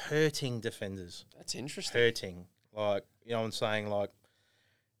 Hurting defenders. That's interesting. Hurting. Like, I'm saying, like,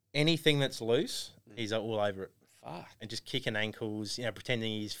 anything that's loose, he's all over it. Fuck. And just kicking ankles,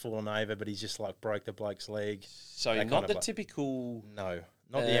 pretending he's fallen over, but he's just, like, broke the bloke's leg. So that not the typical... No,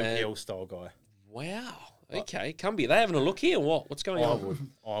 not the NPL style guy. Wow. Okay. Cumbie, are they having a look here? What's going on?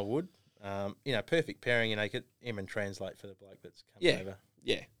 I would. Perfect pairing, get him and translate for the bloke that's coming over.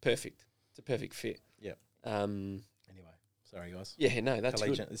 Yeah, perfect. It's a perfect fit. Yep. Anyway, sorry guys. Yeah, no, that's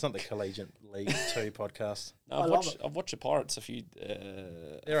Collegiate. good. It's not the Collegiate League 2 podcast. No, I've watched the Pirates a few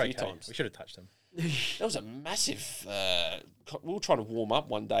times. We should have touched them. That was a massive. We were trying to warm up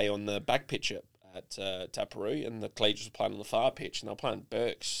one day on the back pitch at Taparoo, and the Collegiates were playing on the far pitch, and they were playing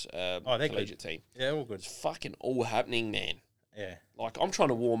Burke's collegiate team. Yeah, all good. It's fucking all happening, man. Yeah. Like, I'm trying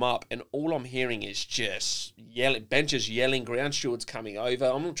to warm up, and all I'm hearing is just benches yelling, ground stewards coming over.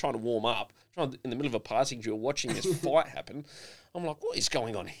 I'm not trying to warm up. I'm in the middle of a passing drill watching this fight happen. I'm like, what is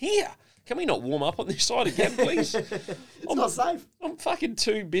going on here? Can we not warm up on this side again, please? It's not safe. I'm fucking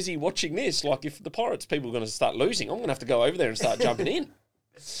too busy watching this. Like, if the Pirates people are going to start losing, I'm going to have to go over there and start jumping in.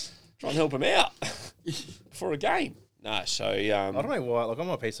 Try and help them out for a game. No, so... I don't know why. Like, I'm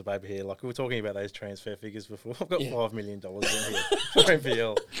on a piece of paper here. Like, we were talking about those transfer figures before. I've got $5 million in here for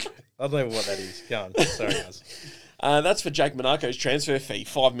NPL. I don't know what that is. Go on. Sorry, guys. That's for Jake Monaco's transfer fee,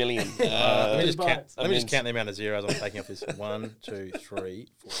 $5 million. Let me just count the amount of zeros I'm taking off this. 1, 2, 3,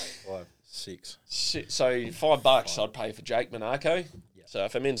 4, 5, 6. So $5 I'd pay for Jake Monaco. Yep. So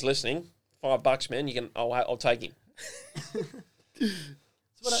if a man's listening, $5, man, I'll take him.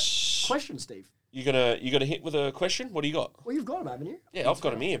 Question, Steve. You gonna hit with a question? What do you got? Well, you've got him, haven't you? Yeah, I've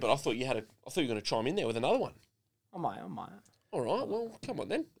got him here, but I thought you were going to chime in there with another one. I might. All right, well, come on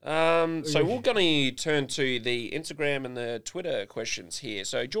then. So we're going to turn to the Instagram and the Twitter questions here.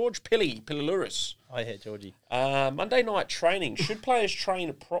 So George Pillaluris. Hi, Georgie. Monday night training. Should players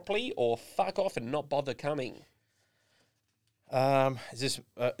train properly or fuck off and not bother coming? Is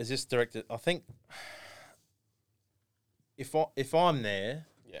this directed? I think if I'm there,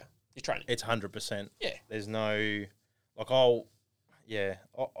 you're training. It's 100%. Yeah. There's no I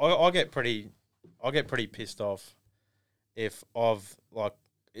get pretty pissed off if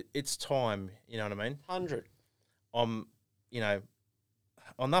it's time, you know what I mean? 100. I'm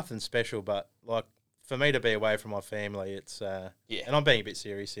nothing special, but like for me to be away from my family, it's and I'm being a bit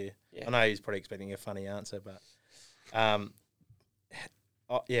serious here. Yeah. I know he's probably expecting a funny answer, but 100%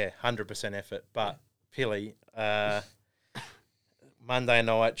 effort. But Pilly, Monday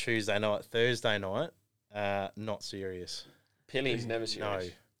night, Tuesday night, Thursday night, not serious. Pilly's never serious.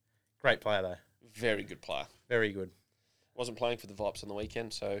 No. Great player, though. Very good player. Very good. Wasn't playing for the Vipers on the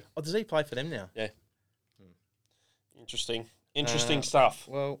weekend, so... Oh, does he play for them now? Yeah. Interesting stuff.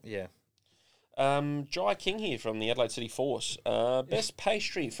 Well, yeah. Jai King here from the Adelaide City Force. Best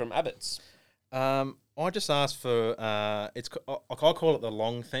pastry from Abbott's. I just asked for... I call it the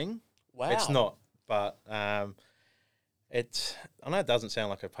long thing. Wow. It's not, but... I know it doesn't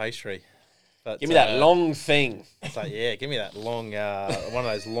sound like a pastry, but give me that long thing. So give me that long, one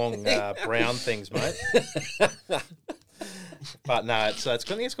of those long brown things, mate. But no,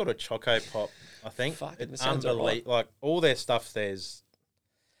 it's got a choco pop. I think it's unbelievable. Right. Like all their stuff, there's,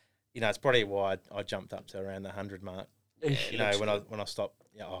 it's probably why I jumped up to around the 100 mark. Yeah, when I stopped.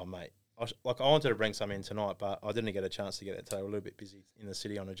 Yeah, oh mate, I wanted to bring some in tonight, but I didn't get a chance to get it today. I was a little bit busy in the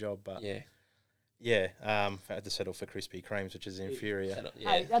city on a job, but yeah. Yeah, I had to settle for Krispy Kremes, which is inferior.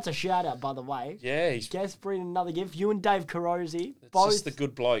 Hey, that's a shout out, by the way. Yeah, Guest bring another gift. You and Dave Carosi, both just the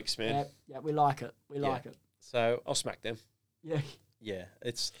good blokes, man. Yeah, we like it. We like it. So I'll smack them. Yeah.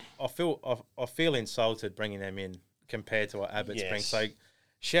 I feel insulted bringing them in compared to what Abbott's bring. So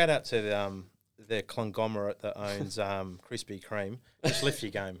shout out to the conglomerate that owns Krispy Kreme. Just lift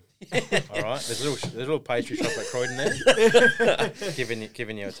your game. All right, there's a little pastry shop at Croydon there,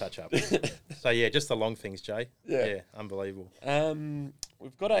 giving you a touch up. So just the long things, Jay. Yeah, unbelievable.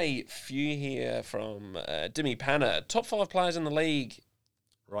 We've got a few here from Dimi Panna. Top 5 players in the league.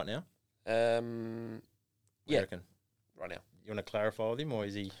 Right now? Yeah. Reckon? Right now. You want to clarify with him, or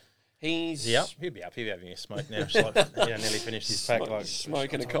is he... He's... Is he up? He'll be up. He'll be having a smoke now. It's like, nearly finished his pack. Like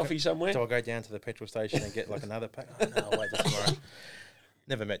smoking a coffee somewhere. Do I go down to the petrol station and get like another pack? Oh, no, I'll wait till tomorrow.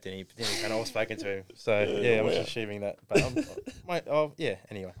 Never met Denny, and I was speaking to him. So, I was assuming that. But,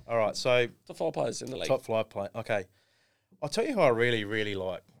 anyway. All right, so... Top 5 players in the league. Top 5 player. Okay. I'll tell you who I really, really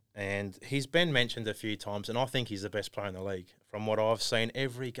like. And he's been mentioned a few times, and I think he's the best player in the league. From what I've seen,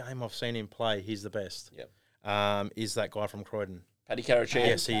 every game I've seen him play, he's the best. Yep. Is that guy from Croydon. Paddy Carachia.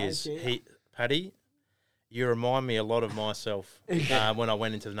 Yes, he is. Paddy, you remind me a lot of myself when I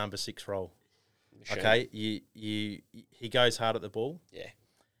went into the number 6 role. Sure. Okay, he goes hard at the ball. Yeah.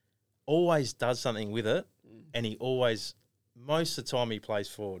 Always does something with it, and he always, most of the time, he plays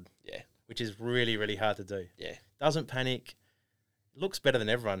forward. Yeah. Which is really, really hard to do. Yeah. Doesn't panic. Looks better than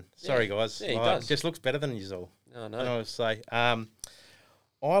everyone. Sorry, guys. Yeah, he does. Just looks better than you all. No. I know what to say. I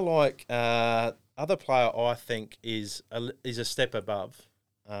like other player. I think is a step above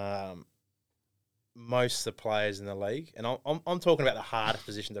most of the players in the league, and I'm talking about the hardest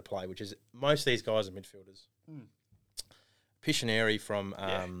position to play, which is most of these guys are midfielders. Piscineri from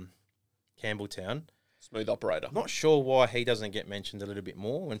Campbelltown. Smooth operator. Not sure why he doesn't get mentioned a little bit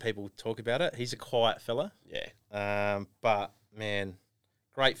more when people talk about it. He's a quiet fella. Yeah. But man,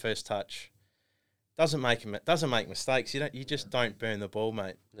 great first touch. Doesn't make mistakes. You just don't burn the ball,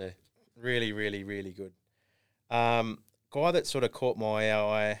 mate. Yeah. Really, really, really good. Guy that sort of caught my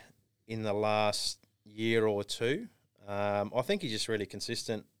eye in the last year or two. I think he's just really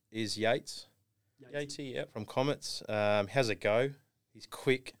consistent. Is Yates. Yatesy, yep. From Comets. Has a go. He's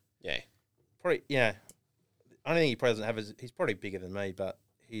quick. Yeah. Probably, only thing he probably doesn't have is he's probably bigger than me, but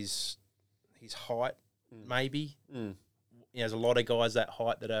his height, maybe. There's a lot of guys that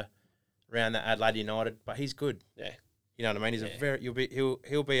height that are around that Adelaide United, but he's good. Yeah. You know what I mean?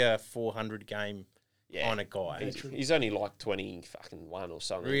 He'll be a 400 game kind of guy. He's only like 21 or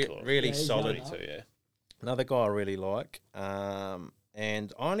something. Really solid. 22, yeah. Another guy I really like,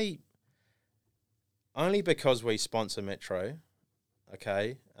 and only because we sponsor Metro,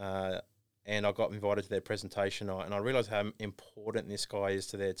 okay, and I got invited to their presentation night, and I realised how important this guy is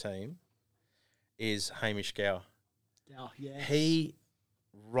to their team, is Hamish Gower. Oh, yes. He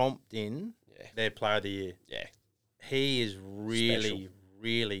romped in their player of the year. Yeah. He is really,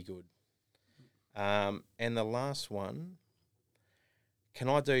 really good. And the last one, can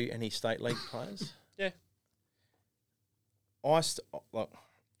I do any state league players? Yeah.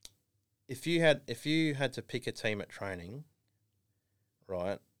 If you had to pick a team at training,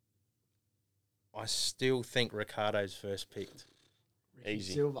 right? I still think Ricardo's first picked.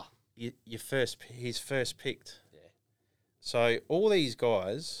 Easy. Silver. He's first picked. Yeah. So all these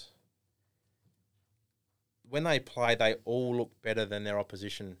guys, when they play, they all look better than their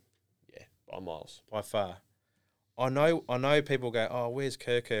opposition. Yeah, by miles. By far. I know people go, oh, where's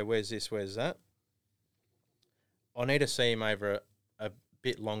Kirker? Where's this? Where's that? I need to see him over a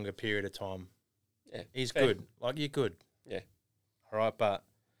bit longer period of time. Yeah. He's good. Like, you're good. Yeah. All right, but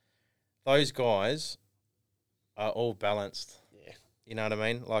those guys are all balanced. Yeah. You know what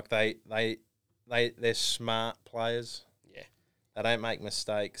I mean? Like, they're smart players. Yeah. They don't make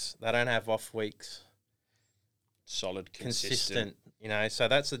mistakes. They don't have off weeks. Solid, consistent. So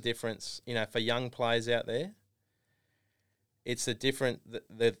that's the difference. For young players out there, it's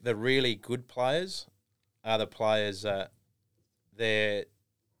the really good players are the players that they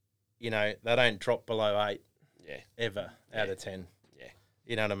don't drop below 8 ever out of 10. Yeah.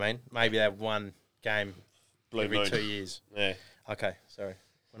 You know what I mean? Maybe they have one game every 2 years. Yeah. Okay, sorry.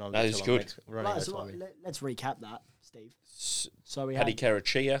 That is good. Let's recap that, Steve. So we Paddy had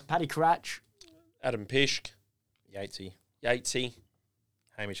Carachia, Paddy Cratch, Adam Pishk, Yatesy,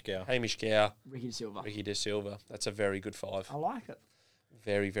 Hamish Gower, Ricky De Silva. That's a very good 5. I like it.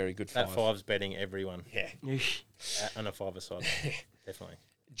 Very, very good 5. That 5's betting everyone. Yeah. On a 5 side, definitely.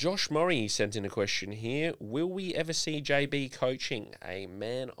 Josh Murray sent in a question here. Will we ever see JB coaching? A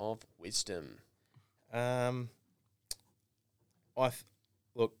man of wisdom.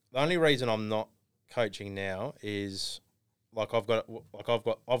 Look, the only reason I'm not coaching now is I've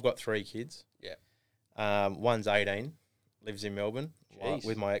got 3 kids. Yeah. One's 18, lives in Melbourne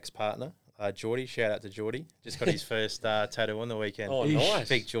with my ex-partner, Geordie. Shout out to Geordie. Just got his first tattoo on the weekend. Oh, nice.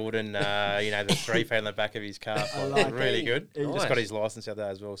 Big Jordan, the 3 on the back of his car. like really it. good. Nice. Just got his license out there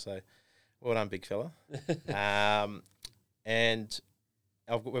as well, so well done, big fella. And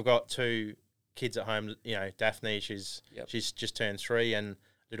we've got 2 kids at home. Daphne, she's just turned 3, and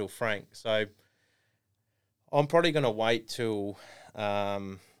little Frank. So I'm probably going to wait till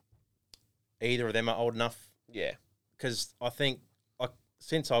either of them are old enough. Yeah. Because I think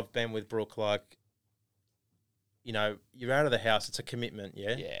since I've been with Brooke, like, you know, you're out of the house. It's a commitment,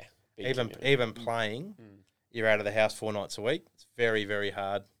 yeah? Yeah. Big Even commitment. even playing, you're out of the house 4 nights a week. It's very, very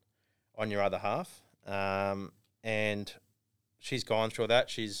hard on your other half. And she's gone through that.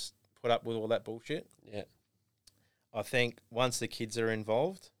 She's put up with all that bullshit. Yeah. I think once the kids are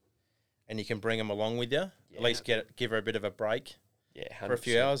involved and you can bring them along with you, at least give her a bit of a break Yeah. 100%. for a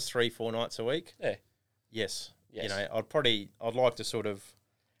few hours, 3-4 nights a week. Yeah. Yes. Yes. You know, I'd like to sort of,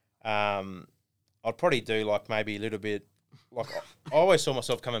 I'd probably do like maybe a little bit, like I always saw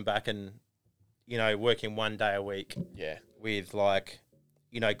myself coming back and, you know, working 1 day a week Yeah. with like,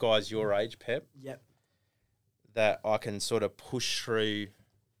 you know, guys your age, Pep, Yep. that I can sort of push through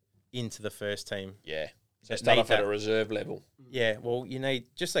into the first team. Yeah. So Just start need off at that- a reserve level. Yeah, well, you need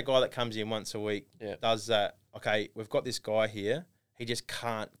just a guy that comes in once a week, Yeah. does that. Okay, we've got this guy here. He just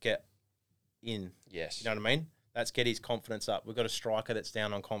can't get in. Yes. You know what I mean? Let's get his confidence up. We've got a striker that's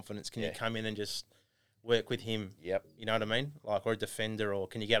down on confidence. Can you Yeah. come in and just work with him? Yep. You know what I mean? Like, or a defender, or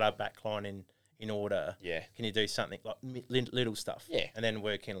can you get our back line in order? Yeah. Can you do something like little stuff? Yeah. And then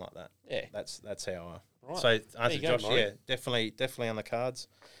work in like that. Yeah. That's how I. Right. So There answer you go, Josh, Maury. yeah, definitely on the cards.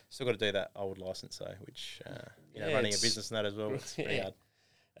 Still got to do that old license though, which Yeah, running a it's- business and that as well. It's pretty Yeah. hard.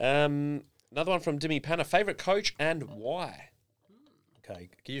 Another one from Dimmy Panna. Favorite coach and why? Okay,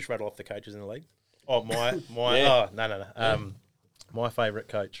 can you just rattle off the coaches in the league? Oh, my Yeah. oh no. My favourite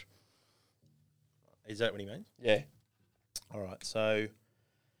coach. Is that what he means? Yeah. All right, so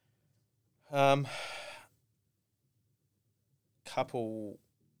couple.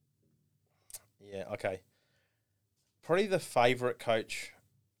 Yeah, okay. Probably the favourite coach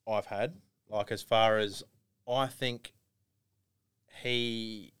I've had, like as far as I think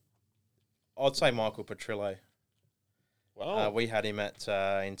I'd say Michael Petrillo. Wow. We had him at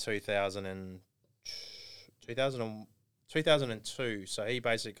in 2002. So he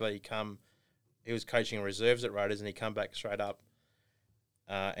basically he was coaching reserves at Raiders and he come back straight up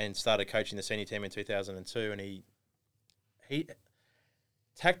and started coaching the senior team in 2002. And he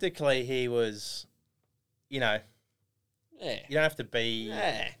tactically he was, you know, yeah. you don't have to be.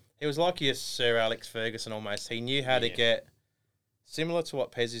 Yeah. He was like your Sir Alex Ferguson almost. He knew how to Yeah. get similar to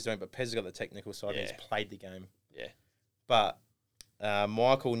what Pez is doing, but Pez has got the technical side and Yeah. he's played the game. Yeah. But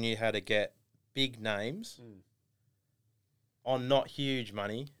Michael knew how to get big names on not huge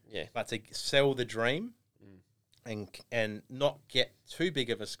money, Yeah. but to sell the dream and not get too big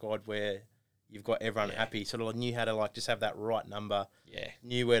of a squad where you've got everyone Yeah. happy. Sort of knew how to like just have that right number. Yeah.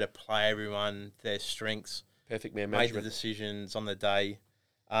 Knew where to play everyone, their strengths, Perfect man made the management. decisions on the day.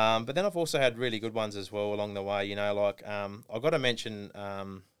 But then I've also had really good ones as well along the way. You know, like I've got to mention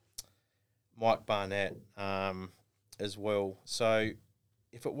Mike Barnett as well. So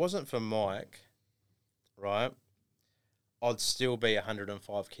if it wasn't for Mike, right, I'd still be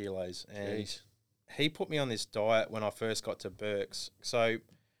 105 kilos. And Jeez. he put me on this diet when I first got to Berks. So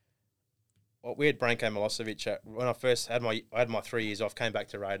we had Branko Milosevic when I first had I had my 3 years off, came back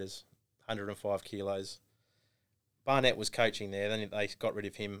to Raiders, 105 kilos. Barnett was coaching there. Then they got rid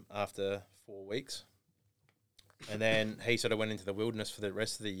of him after 4 weeks. And then he sort of went into the wilderness for the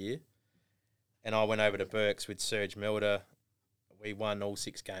rest of the year. And I went over to Berks with Serge Melder. We won all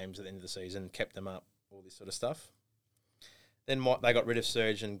 6 games at the end of the season, kept them up, all this sort of stuff. Then they got rid of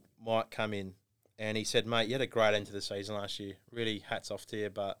Serge and Mike come in. And he said, mate, you had a great end to the season last year. Really hats off to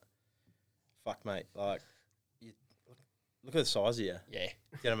you, but fuck, mate, like, look at the size of you. Yeah.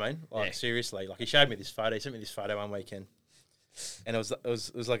 You know what I mean? Like, Yeah. seriously. Like, he showed me this photo. He sent me this photo one weekend. And it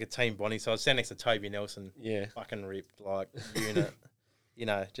was like a team bonding. So I was standing next to Toby Nelson. Yeah. Fucking ripped, like, unit. You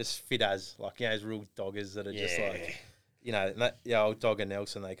know, just fit as, like, you know, those real doggers that are just like, you know, old Dogger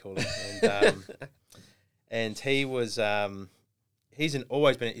Nelson, they call him. And, and he was, he's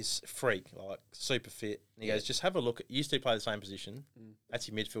always been his freak, like, super fit. And he goes, just have a look. Used to play the same position. That's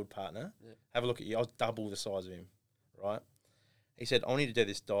your midfield partner. Yeah. Have a look at you. I was double the size of him, right? He said, I need to do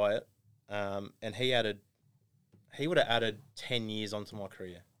this diet. And he would have added 10 years onto my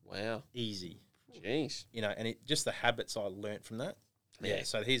career. Wow. Easy. Jeez. You know, and just the habits I learnt from that. Yeah.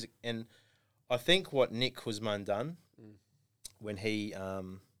 So and I think what Nick Kuzman done when he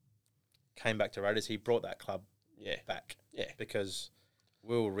came back to Raiders, he brought that club Yeah. back. Yeah. Because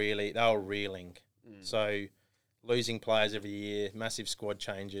they were reeling. So losing players every year, massive squad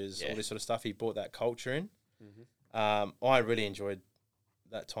changes, all this sort of stuff. He brought that culture in. I really enjoyed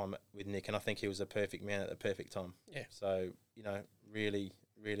that time with Nick, and I think he was a perfect man at the perfect time. Yeah. So, you know, really,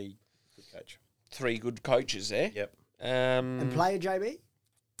 really good coach. 3 good coaches there. Yep. And player, JB?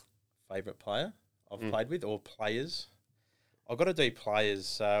 Favourite player? I've played with, or players. I've got to do players.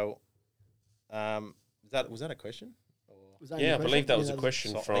 So, was that a question? Was that Yeah, your I question? believe that was Yeah, a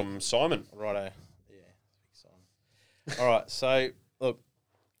question from Simon. Righto. Yeah. Big Simon. All right. So look,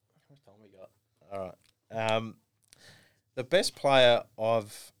 how much time we got? All right. The best player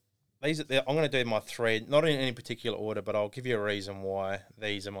of these. I'm going to do my three, not in any particular order, but I'll give you a reason why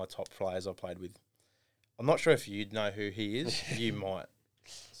these are my top players I've played with. I'm not sure if you'd know who he is. You might.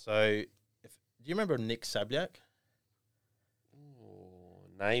 So, do you remember Nick Sabiak?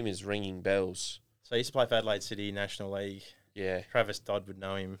 Name is ringing bells. So he used to play for Adelaide City National League. Yeah, Travis Dodd would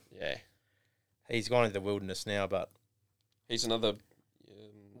know him. yeah. He's gone into the wilderness now, but He's another.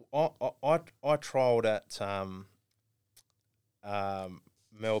 I trialled at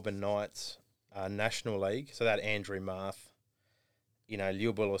Melbourne Knights National League. So that Andrew Marth,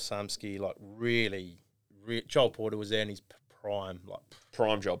 Lyubel Osamsky, like really, Joel Porter was there in his prime, like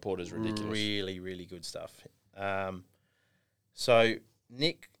Prime Joel Porter's ridiculous. really, really good stuff. So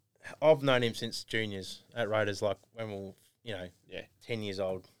Nick, I've known him since juniors at Raiders, like when we were, 10 years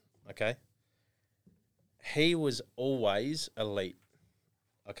old. Okay. He was always elite.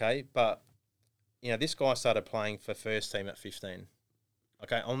 Okay. But, this guy started playing for first team at 15.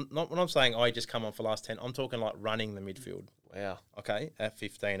 Okay. When I'm saying I just come on for last 10, I'm talking like running the midfield. Wow. Okay. At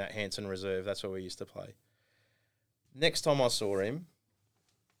 15 at Hanson Reserve. That's where we used to play. Next time I saw him,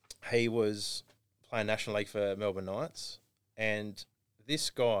 he was playing National League for Melbourne Knights. And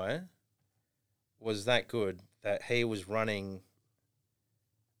this guy was that good that he was running.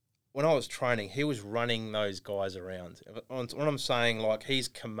 When I was training, he was running those guys around. When I'm saying, like, he's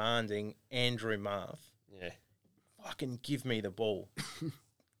commanding Andrew Marth. Yeah. Fucking give me the ball.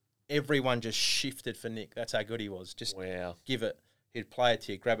 Everyone just shifted for Nick. That's how good he was. Just give it. He'd play it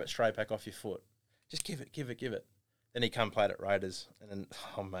to you, grab it straight back off your foot. Just give it. Then he come played at Raiders. And then,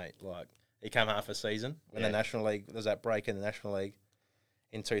 oh, mate, like, he came half a season when the National League, there was that break in the National League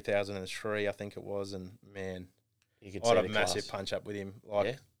in 2003, I think it was. And, man, You could I had see a the massive class. punch up with him.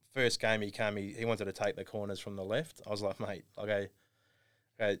 Like, first game he came, he wanted to take the corners from the left. I was like, mate, okay,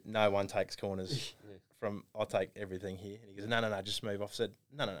 no one takes corners I'll take everything here. And he goes, no, just move off. I said,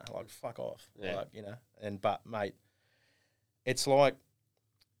 no, like, fuck off. Yeah. Like, but, mate, it's like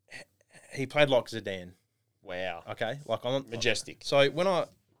he played like Zidane. Wow. Okay? Like, I'm Majestic. So when I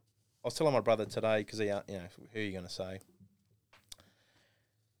was telling my brother today, because he, who are you going to say?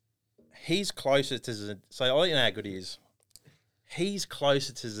 He's closer to Zidane. So I'll let you know how good he is. He's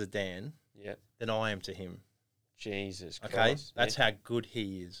closer to Zidane than I am to him. Jesus Christ. Okay? That's how good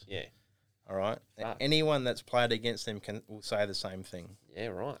he is. Yeah. All right? Fuck. Anyone that's played against him will say the same thing. Yeah,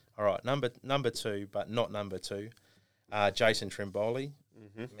 right. All right. Number two, but not number two, Jason Trimboli.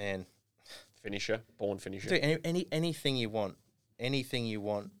 Mm-hmm. Man. Finisher. Born finisher. Dude, anything you want. Anything you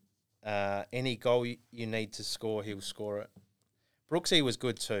want. Any goal you need to score, he'll score it. Brooksy was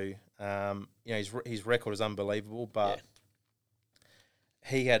good too. His record is unbelievable, but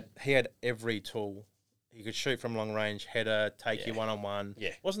he had every tool. He could shoot from long range, header, take you one-on-one. Yeah.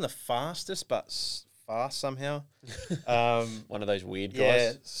 Wasn't the fastest, but fast somehow. One of those weird guys.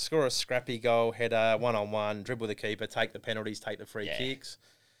 Yeah, score a scrappy goal, header, one-on-one, dribble the keeper, take the penalties, take the free kicks.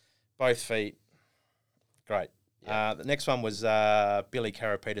 Both feet. Great. Yeah. The next one was Billy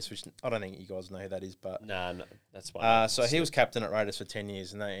Karapetis, which I don't think you guys know who that is, but No, that's one. so he was captain at Raiders for 10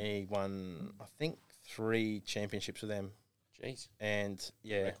 years, and he won, I think, 3 championships with them. Jeez. And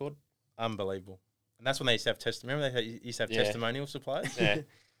yeah, Record. unbelievable. And that's when they used to have remember they used to have testimonials for players. Yeah.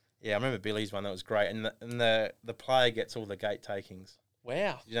 Yeah, I remember Billy's one that was great, and the player gets all the gate takings.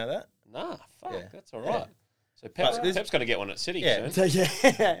 Wow. Did you know that? Nah, fuck. Yeah. That's all right. Yeah. So Pep's But got to get one at City Yeah. soon.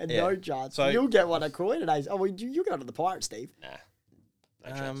 So, no chance. So- You'll get one at Croydon today. Oh, well, you go to the Pirates, Steve. Nah.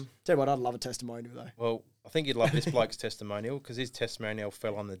 No chance. Tell you what, I'd love a testimonial, though. Well, I think you'd love this bloke's testimonial because his testimonial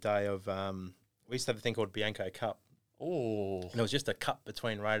fell on the day of we used to have a thing called Bianco Cup, Oh. and it was just a cup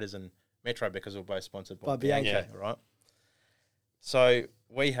between Raiders and Metro because we were both sponsored by By Bianco. Bianco, right? So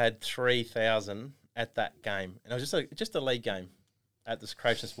we had 3,000 at that game, and it was just a league game at the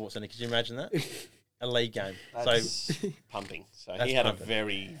Croatian Sports Centre. Could you imagine that? A league game. That's pumping. So That's he had pumping. a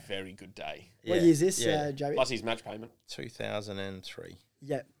very, very good day. So What year is this, Joey? Plus his match payment. 2003.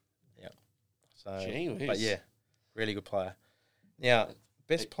 Yeah. So, Gee whiz. but yeah, really good player. Now,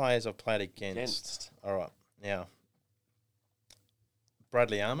 best players I've played against. All right. Now,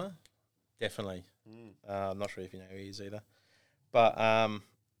 Bradley Armour, definitely. I'm not sure if you know who he is either. But,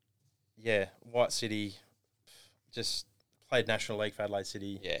 yeah, White City, just played National League for Adelaide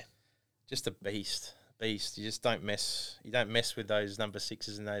City. Yeah. Just a beast. You just don't mess. You don't mess with those number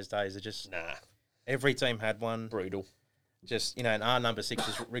 6s in those days. They're just, Nah. every team had one. Brutal. Just, and our number 6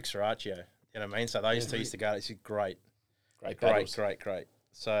 is Rick Serraccio. You know what I mean? So those two used to go. It's great. Great Great, battles. great.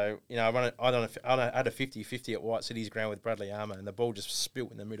 So, you know, I had a 50-50 at White City's ground with Bradley Armour, and the ball just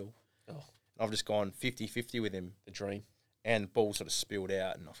spilt in the middle. Oh, I've just gone 50-50 with him, the dream. and the ball sort of spilled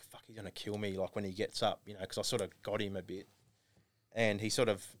out, and fuck, he's going to kill me, like, when he gets up, you know, because I sort of got him a bit. And he sort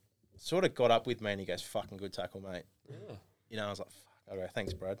of got up with me, and he goes, fucking good tackle, mate. Yeah. You know, I was like, fuck, okay,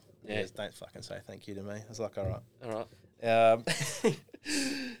 thanks, Brad. He Yeah. goes, don't fucking say thank you to me. I was like, all right. All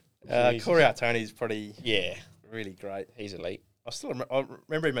right. Corey Artoni's pretty, Yeah, really great. he's elite. I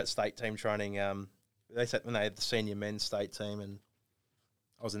remember him at state team training. They said when they had the senior men's state team, and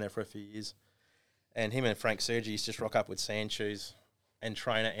I was in there for a few years. And him and Frank Sergi used to just rock up with sand shoes and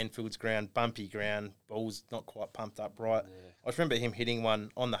train at Enfield's ground, bumpy ground, balls not quite pumped up right. Yeah. I remember him hitting one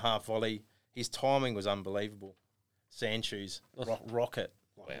on the half volley. His timing was unbelievable. Sand shoes, rocket.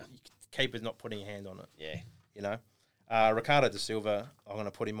 Wow. Keeper's not putting a hand on it. Yeah. You know, Ricardo da Silva, I'm going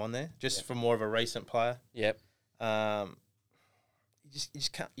to put him on there just for more of a recent player. Yep. You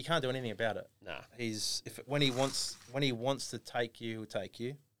just can't do anything about it. Nah. When he wants to take you, he'll take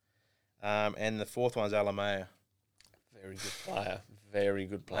you. And the fourth one's Alamea. Very good player. Very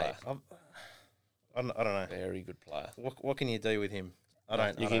good player. Mate, I don't know. Very good player. What can you do with him?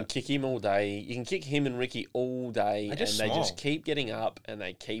 You can kick him all day. You can kick him and Ricky all day, and they just keep getting up and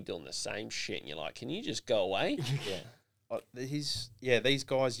they keep doing the same shit. And you're like, can you just go away? Yeah. These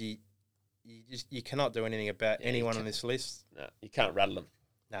guys, you cannot do anything about anyone on this list. No, you can't rattle them.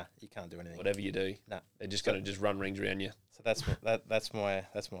 Nah, you can't do anything. Whatever you do, they're just going to just run rings around you. So that's my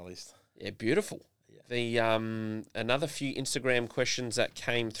list. Yeah, beautiful. Yeah. The another few Instagram questions that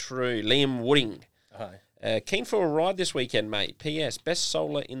came through. Liam Wooding. Hi. Keen for a ride this weekend, mate. P.S. Best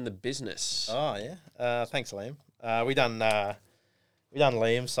solar in the business. Oh yeah. Thanks, Liam. We done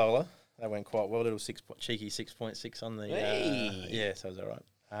Liam solar. That went quite well. Little cheeky 6.6 on the. Hey. So it was all right.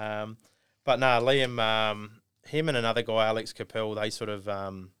 But no, Liam. Him and another guy, Alex Capel. They sort of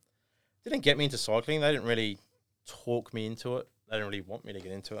didn't get me into cycling. They didn't really talk me into it. They didn't really want me to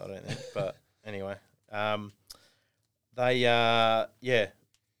get into it. I don't think. But anyway, they're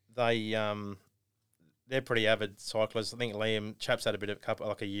pretty avid cyclists. I think Liam Chaps had a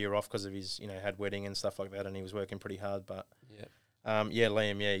year off because of his had wedding and stuff like that, and he was working pretty hard. But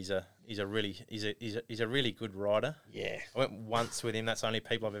Liam, he's a really good rider. Yeah, I went once with him. That's the only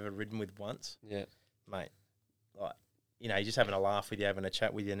people I've ever ridden with once. Yeah, mate. Like he's just having a laugh with you, having a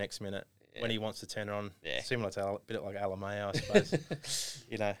chat with you next minute when he wants to turn it on. Yeah, similar to a bit like Alamea, I suppose.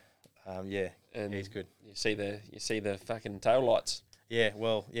 And he's good. You see the fucking tail lights. Yeah,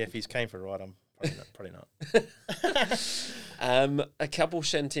 well, if he's keen for a ride, I'm probably not. A couple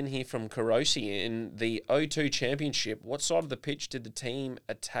sent in here from Karosi in the O2 Championship. What side of the pitch did the team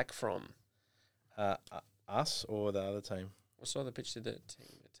attack from? Us or the other team? What side of the pitch did the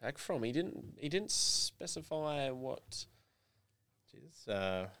team attack from? He didn't specify what.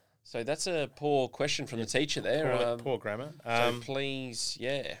 Jeez, so that's a poor question from the teacher there. Poor grammar. So please,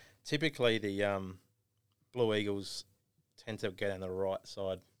 yeah. Typically, the Blue Eagles tend to get on the right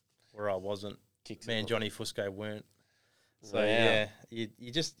side, where I wasn't. Me and Johnny Fusco weren't. So you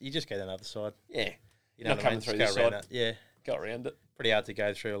just get on the other side. Yeah, not coming through the side. Yeah, go around it. Pretty hard to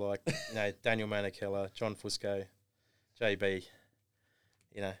go through. Like Daniel Manakella, John Fusco, JB.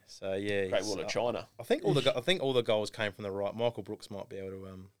 So yeah. Great Wall of China. I think all the goals came from the right. Michael Brooks might be able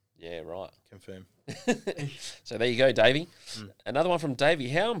to confirm. So there you go, Davey. Another one from Davey.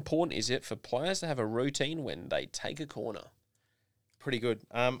 How important is it for players to have a routine when they take a corner? Pretty good.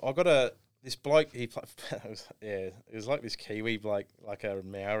 I got this bloke. It was like this Kiwi bloke, like a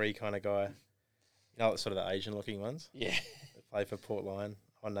Maori kind of guy. Sort of the Asian looking ones. Yeah. They play for Port Lion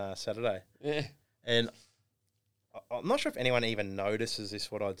on Saturday. Yeah. And I'm not sure if anyone even notices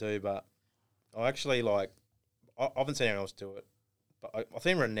this, what I do, but I actually I haven't seen anyone else do it. But I've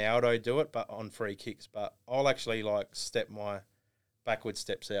seen Ronaldo do it, but on free kicks. But I'll actually step my backward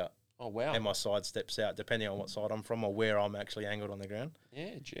steps out. Oh, wow. And my side steps out, depending on what side I'm from or where I'm actually angled on the ground.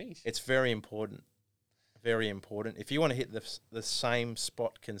 Yeah, jeez. It's very important. Very important. If you want to hit the same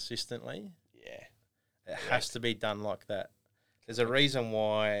spot consistently, it has to be done like that. There's a reason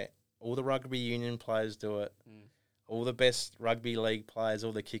why all the rugby union players do it. All the best rugby league players,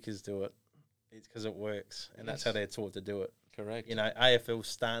 all the kickers do it. It's because it works, and that's how they're taught to do it. Correct. AFL's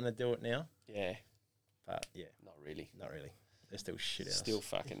starting to do it now. Yeah. But, Not really. They're still shit out. Still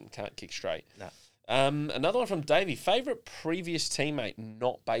fucking can't kick straight. No. Another one from Davey. Favourite previous teammate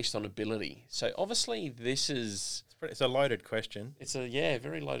not based on ability. So obviously this is... It's a loaded question. It's a,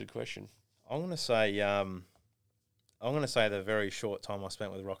 very loaded question. I'm going to say the very short time I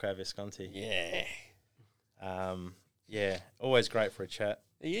spent with Rocco Visconti. Yeah. Always great for a chat.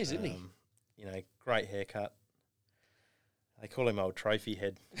 He is, isn't he? great haircut. They call him old trophy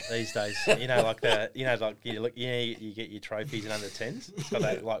head these days. You get your trophies in under 10s. It's got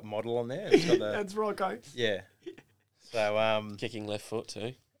that like model on there. It's got the, That's Rocco. yeah. So Kicking left foot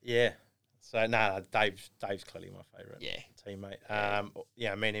too. yeah. So Dave's clearly my favourite Yeah. teammate.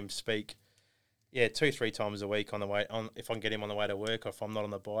 Me and him speak. Yeah, 2-3 times a week on the way on. If I can get him on the way to work, or if I'm not on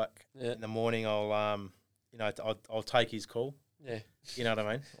the bike in the morning, I'll take his call. Yeah. You know what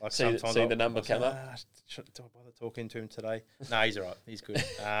I mean? Like See sometimes the number come up. Do I bother talking to him today? No, he's all right. He's good.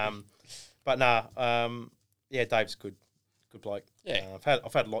 Dave's good bloke. Yeah.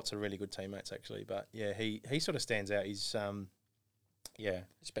 I've had lots of really good teammates actually, but yeah, he sort of stands out. He's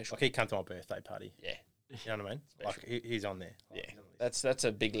Special. like he come to my birthday party. Yeah. You know what I mean? Like he's on there. Like, Yeah. That's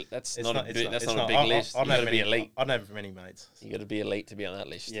a big. That's It's not not- a it's big. not- That's it's not a not- big list. You got to be elite. I don't have many mates. You got to be elite to be on that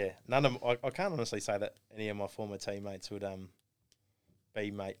list. Yeah, none of I can't honestly say that any of my former teammates would be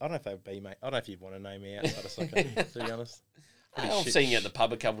mate. I don't know if they would be mate. I don't know if you'd want to name me outside of soccer, to be honest. I've seen you at the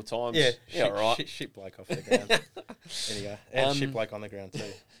pub a couple of times. Yeah, all right. Shit bloke off the ground. Anyway, and shit bloke on the ground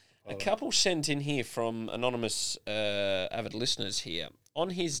too. A couple sent in here from anonymous avid listeners here.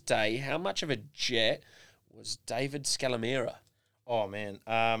 On his day, how much of a jet was David Scalamira? Oh man,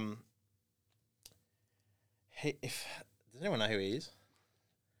 does anyone know who he is?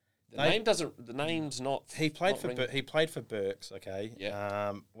 The name's not. He played not ringing. he played for Berks. Okay.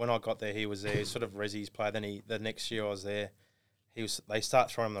 Yeah. When I got there, he was there, sort of Resi's player. Then the next year I was there, they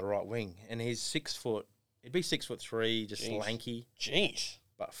start throwing him the right wing, and he's 6 foot. He'd be 6'3", just Jeez. lanky. Jeez.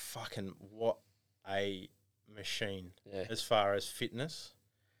 But fucking what a machine Yeah. as far as fitness.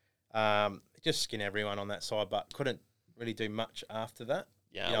 Just skin everyone on that side, but couldn't really do much after that.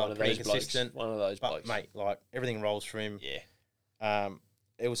 Yeah, You know, one of pretty those blokes. consistent. One of those But blokes. mate, like everything rolls for him. Yeah.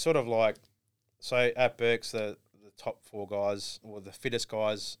 It was sort of like, so at Berks, the top 4 guys, or the fittest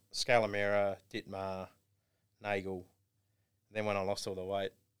guys, Scalamera, Dittmar, Nagel. Then when I lost all the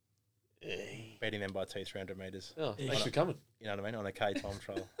weight, beating them by 300 metres. Oh, thanks for coming. You know what I mean? On a K time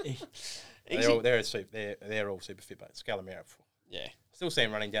trial. Easy. They're all super fit, but Scalamera. Yeah. Still see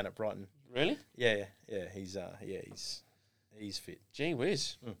him running down at Brighton. Really? Yeah. He's fit. Gee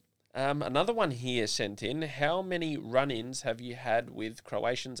whiz. Another one here sent in. How many run-ins have you had with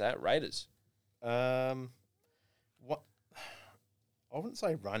Croatians at Raiders? What? I wouldn't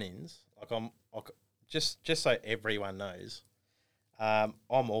say run-ins. Just so everyone knows. I'm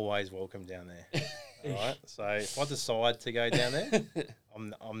always welcome down there. All right. So if I decide to go down there,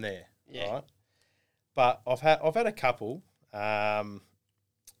 I'm there. Yeah. All right. But I've had a couple.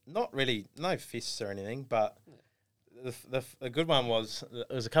 Not really, no fists or anything, but the good one was,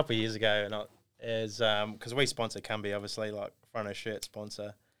 it was a couple of years ago, and because we sponsor Cumbie, obviously, like front of shirt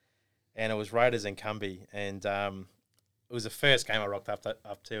sponsor, and it was Raiders and Cumbie, and it was the first game I rocked up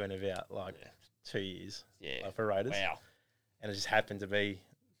to in about 2 years. Yeah. For Raiders. Wow. And it just happened to be,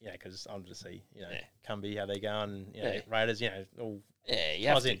 because I'm to see, Cumbie, how they going, Raiders, all. Yeah, you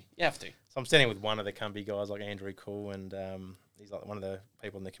have to. in. You have to. So I'm standing with one of the Cumbie guys, like Andrew Cool, and he's like one of the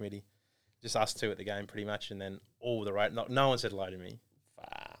people in the committee. Just us two at the game, pretty much, and then all the no one said hello to me.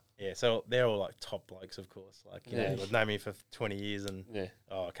 Yeah, so they're all like top blokes, of course. Like they've known me for 20 years, and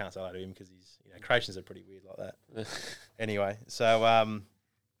I can't say hello to him because he's Croatians are pretty weird like that. Anyway, so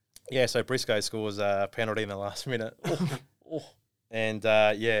so Briscoe scores a penalty in the last minute, and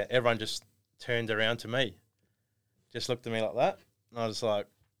everyone just turned around to me, just looked at me like that, and I was like,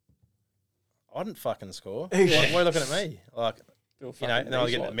 I didn't fucking score. Like, why are you looking at me? Like, and then I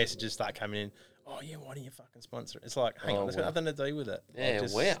get the messages start coming in. Oh yeah, why don't you fucking sponsor it? It's like, hang on, it's got nothing to do with it. Yeah,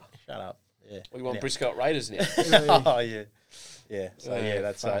 just, wow. Shut up. Yeah. We want Briscoe at Raiders now. Oh yeah, yeah. So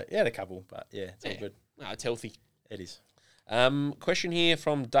that's a couple, but it's all good. No, it's healthy. It is. Question here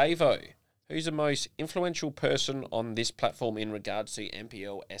from Davo. Who's the most influential person on this platform in regards to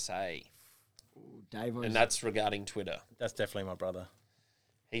NPL SA? Dave, And that's regarding Twitter. That's definitely my brother.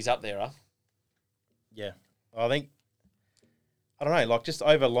 He's up there, huh? Yeah, I think. I don't know, like just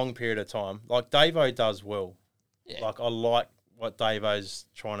over a long period of time, like Davo does well. Yeah. Like I like what Davo's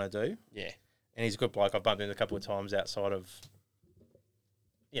trying to do. Yeah. And he's a good bloke. I've bumped into a couple of times outside of,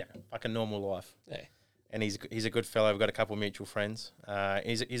 like a normal life. Yeah. And he's a good fellow. We've got a couple of mutual friends.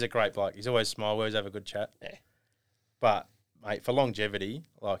 He's a great bloke. He's always smile. We always have a good chat. Yeah. But mate, for longevity,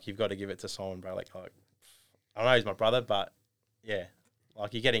 like you've got to give it to Simon Bralic. Like I know he's my brother, but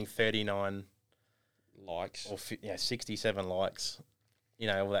like you're getting 39 likes or 67 likes.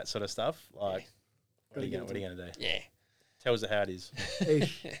 All that sort of stuff. Like, what are you going to do? Yeah. Tells it how it is.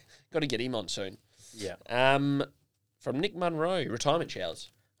 Got to get him on soon. Yeah. From Nick Munro, retirement showers.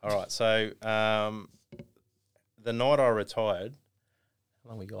 All right. So the night I retired, how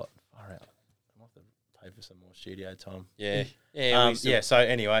long we got? Far out. I'll have to pay for some more studio time. Yeah. So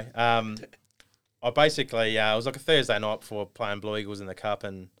anyway, I basically it was like a Thursday night before playing Blue Eagles in the Cup,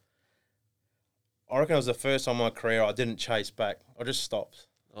 and I reckon it was the first time in my career I didn't chase back. I just stopped,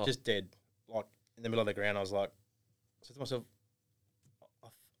 just dead, like in the middle of the ground. I was like, I said to myself, I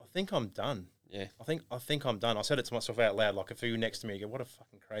think I'm done. Yeah. I think I'm done. I said it to myself out loud, like if you were next to me, you go, what a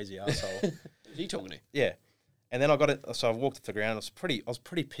fucking crazy asshole. Who's he talking to? Yeah. And then I got it, so I walked off the ground. I was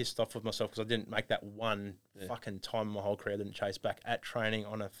pretty pissed off with myself because I didn't make that one fucking time in my whole career. I didn't chase back at training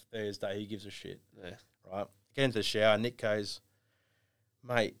on a Thursday. Who gives a shit? Yeah. Right. Get into the shower. Nick goes,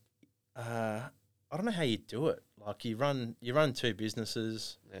 mate, I don't know how you do it. Like you run 2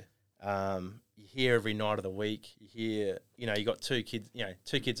 businesses. Yeah. You hear every night of the week. You hear, you got 2 kids,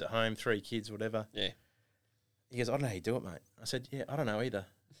 2 kids at home, 3 kids, whatever. Yeah. He goes, I don't know how you do it, mate. I said, yeah, I don't know either.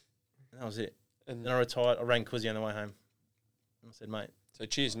 And that was it. And then I retired. I rang Cuzzy on the way home. And I said, mate, so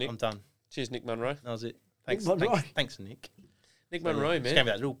cheers, Nick. I'm done. Cheers, Nick Munro. That was it. Thanks, Nick. Nick Munro, man. Just gave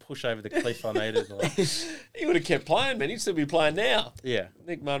me that little push over the cliff I needed. Like. He would have kept playing, man. He'd still be playing now. Yeah.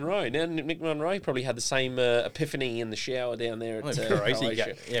 Nick Munro. Now, Nick Munro probably had the same epiphany in the shower down there at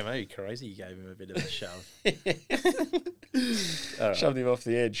Croatia. Maybe Crazy gave him a bit of a shove. Shoved him off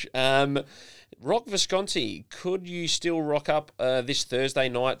the edge. Rock Visconti, could you still rock up this Thursday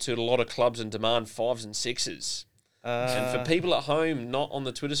night to a lot of clubs and demand 5s and 6s? And for people at home not on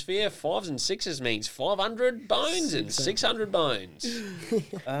the Twitter sphere, 5s and 6s means 500 bones and 600 bones.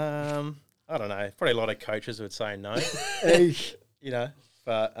 I don't know. Probably a lot of coaches would say no.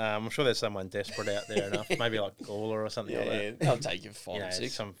 But I'm sure there's someone desperate out there enough. Maybe like Gawler or something like that. They'll take you 5 and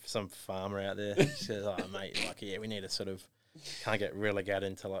 6. Some farmer out there says, "Oh mate, we need to sort of can't get relegated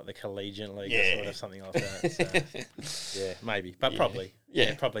into like the collegiate league or sort of something like that." So, maybe, but probably,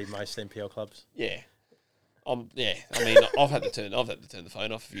 probably most NPL clubs. Yeah. I mean, I've had to turn the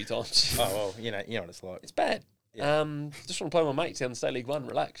phone off a few times. Oh well, you know what it's like. It's bad. Yeah. Just want to play with my mates down the State League 1.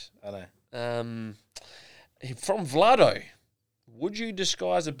 Relax. I know. From Vlado, would you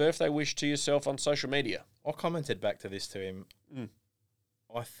disguise a birthday wish to yourself on social media? I commented back to this to him.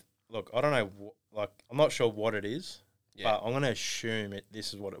 Look, I don't know. I'm not sure what it is, but I'm going to assume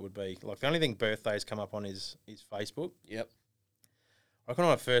this is what it would be. Like the only thing birthdays come up on is Facebook. Yep. Like when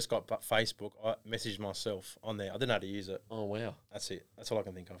I first got Facebook, I messaged myself on there. I didn't know how to use it. Oh wow. That's it. That's all I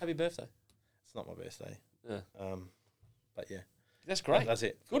can think of. Happy birthday. It's not my birthday. Yeah. But yeah. That's great. That's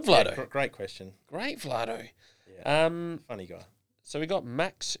it. Good, Vlado. Yeah, great question. Great, Vlado. Yeah. Funny guy. So we got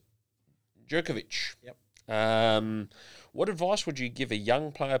Max Jerkovic. Yep. What advice would you give a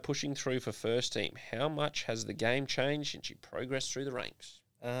young player pushing through for first team? How much has the game changed since you progressed through the ranks?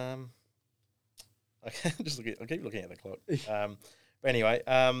 Okay, I'll keep looking at the clock. But anyway,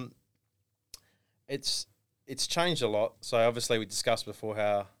 it's changed a lot. So obviously we discussed before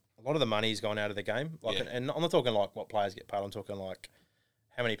how a lot of the money's gone out of the game. And I'm not talking like what players get paid. I'm talking like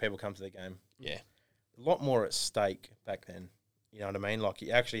how many people come to the game. Yeah. A lot more at stake back then. You know what I mean? Like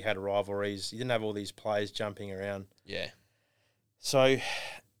you actually had rivalries. You didn't have all these players jumping around. Yeah. So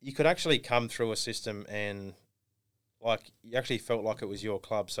you could actually come through a system and like you actually felt like it was your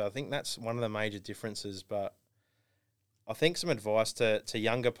club. So I think that's one of the major differences. But I think some advice to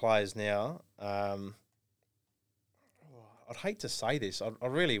younger players now. I'd hate to say this. I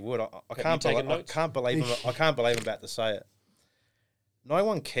really would. I can't believe I'm about to say it. No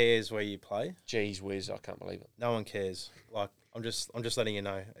one cares where you play. Jeez whiz, I can't believe it. No one cares. Like I'm just letting you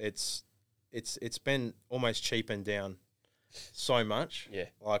know. It's been almost cheapened down so much. Yeah.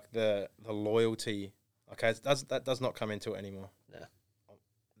 Like the loyalty. Okay, that does not come into it anymore. No.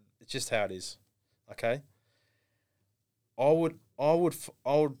 It's just how it is. Okay. I'd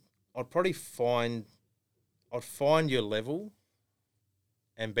find your level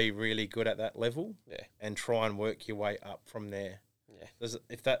and be really good at that level. Yeah. And try and work your way up from there. Yeah.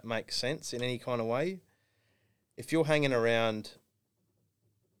 If that makes sense in any kind of way. If you're hanging around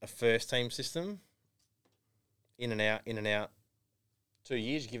a first team system, in and out. 2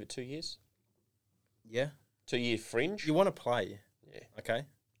 years, you give it 2 years? Yeah. 2 year fringe? You want to play. Yeah. Okay.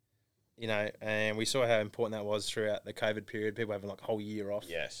 You know, and we saw how important that was throughout the COVID period, people having like a whole year off.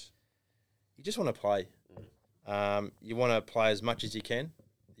 Yes. You just want to play. You want to play as much as you can.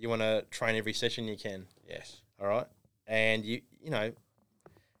 You want to train every session you can. Yes. All right. And you know,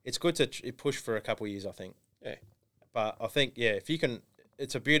 it's good to push for a couple of years, I think. Yeah. But I think, if you can,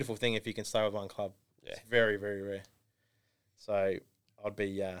 it's a beautiful thing if you can stay with one club. Yeah. It's very, very rare. So I'd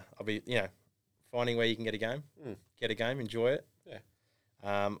be, finding where you can get a game, enjoy it. Yeah.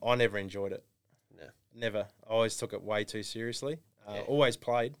 I never enjoyed it. No. Never. I always took it way too seriously. Always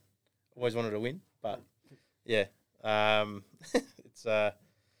played. Always wanted to win. But,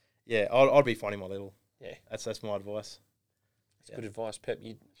 Yeah, I'd be finding my little. Yeah. That's my advice. That's good advice, Pep.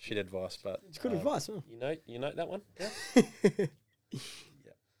 You Shit advice, but It's good advice, huh? you know that one? Yeah.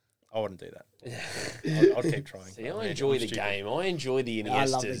 I wouldn't do that. I'd keep trying. See, I enjoy the game. I enjoy the I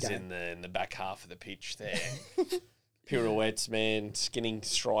love the Iniestas game. in the back half of the pitch there. Pirouettes, man, skinning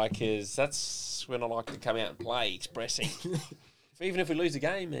strikers. That's when I like to come out and play, expressing. Even if we lose the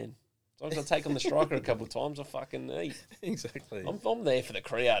game, man. As long as I take on the striker a couple of times, I fucking eat. Exactly. I'm there for the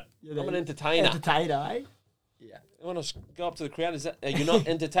crowd. I'm an entertainer. Entertainer, eh? Yeah. I want to go up to the crowd. Are you not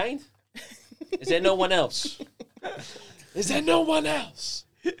entertained? Is there no one else? Is there no one else?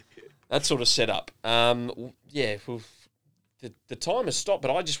 That sort of setup. Yeah, well, the time has stopped,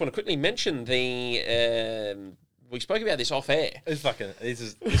 but I just want to quickly mention the. We spoke about this off air. This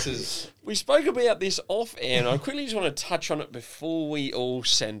is. We spoke about this off air, and I quickly just want to touch on it before we all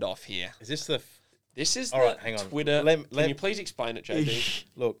send off here. Is this the? This is All the right, hang on. Twitter. Can you please explain it, JB?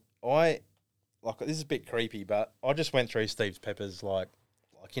 Look, this is a bit creepy, but I just went through Steve Pepper's like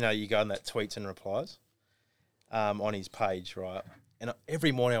you go on that tweets and replies, on his page, right? And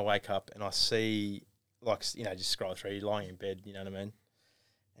every morning I wake up and I see just scroll through, lying in bed, you know what I mean?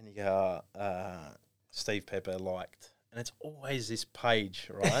 And you go, Steve Pepper liked, and it's always this page,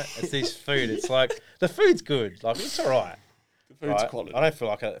 right? It's this food. It's like the food's good, like it's all right. The food's right? quality. I don't feel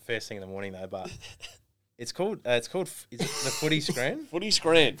like it first thing in the morning though, but it's called is it the Footy Scran? Footy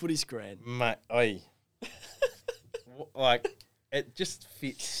Scran. Footy scran. Mate, oi. Like, it just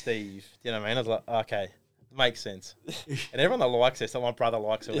fits Steve. Do you know what I mean? I was like, okay, makes sense. And everyone that likes this, my brother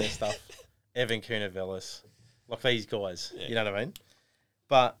likes all this stuff. Evan Kunavelis, like these guys. Yeah. You know what I mean?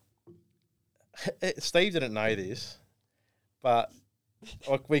 But Steve didn't know this, but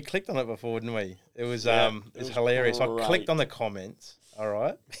like we clicked on it before, didn't we? It was it was hilarious. great. I clicked on the comments. All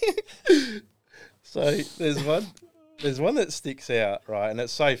right. So there's one that sticks out, right, and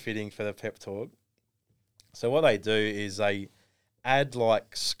it's so fitting for the pep talk. So what they do is they add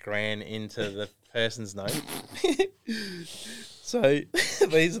like scran into the person's name. So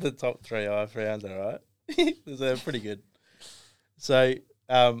these are the top three I found, all right? They're pretty good. So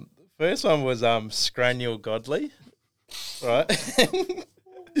first one was Scraniel Godley, right?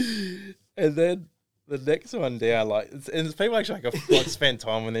 And then the next one down, and people actually spend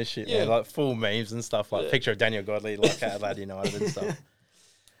time on this shit, man, like full memes and stuff, like picture of Daniel Godley, like at Adelaide United and stuff.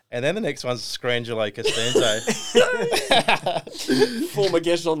 And then the next one's Scrangelo Costanzo. Former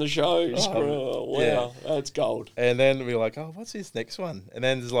guest on the show. Wow, yeah. That's gold. And then we're like, oh, what's this next one? And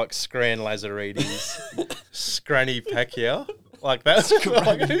then there's like Scran Lazaridis, Scranny Pacquiao. Like that's who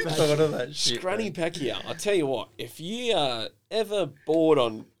thought of that shit. Scranny Pacquiao. I tell you what, if you are ever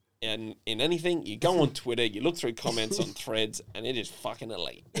bored in anything, you go on Twitter, you look through comments on threads, and it is fucking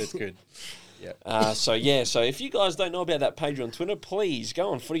elite. It's good. Yeah. So if you guys don't know about that page on Twitter, please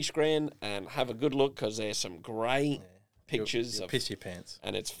go on Footy Scran and have a good look because there's some great pictures. You'll piss your pants.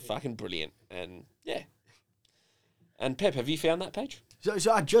 And it's fucking brilliant. And yeah. And Pep, have you found that page?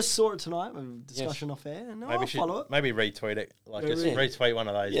 So I just saw it tonight. Discussion off air, and I'll follow it. Maybe retweet it. Retweet one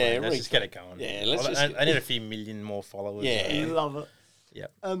of those. Yeah, let's just get it going. Yeah, I need a few million more followers. Yeah, love it. Yeah.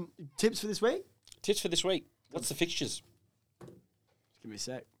 Tips for this week? Tips for this week. What's the fixtures? Give me a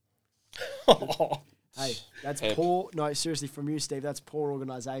sec. Hey, that's poor. No, seriously, from you, Steve. That's poor I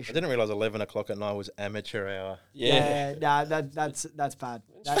organisation. didn't realise 11 o'clock at night was amateur hour. Yeah, that's bad.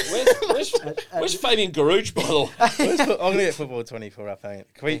 Where's Fabian Garouche, by the way? I'm going to get football 24 up. Hang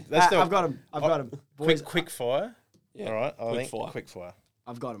on. I've got him. Boys, Quick fire. Yeah. All right. Quick fire.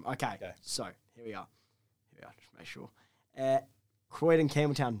 I've got him. Okay. So here we are. Just make sure. Croydon,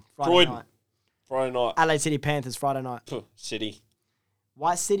 Campbelltown, Friday night. Adelaide City Panthers, Friday night. City.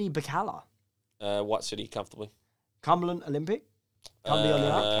 White City, Bacala. White City, comfortably. Cumberland, Olympic. Cumbie on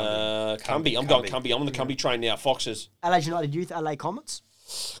the arc. Cumbie. I'm going Cumbie. I'm on the Cumbie train now. Foxes. Adelaide United Youth, LA Comets.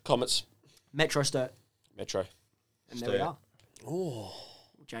 Comets. Metro Sturt. Metro. And there we are. Oh.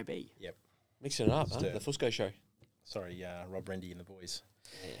 JB. Yep. Mixing it up, huh? The Fusco show. Sorry, Rob Rendy and the boys.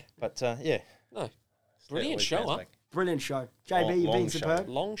 Yeah. But, yeah. No. Brilliant show, huh? Brilliant show. JB, you've been superb.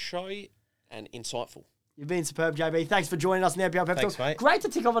 Long show and insightful. You've been superb, JB. Thanks for joining us in the NPL Pep Thanks, Talk. mate. Great to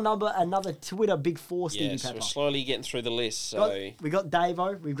tick off another Twitter Big Four, Stevie Pepper. We're slowly getting through the list. So we got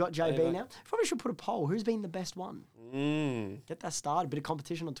Davo, we've got JB now. Probably should put a poll. Who's been the best one? Get that started. Bit of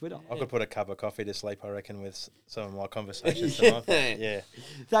competition on Twitter. I could put a cup of coffee to sleep, I reckon, with some of my conversations tonight. Yeah.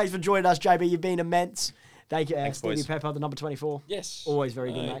 Thanks for joining us, JB. You've been immense. Thank you, Thanks, Stevie boys. Pepper, the number 24. yes. Always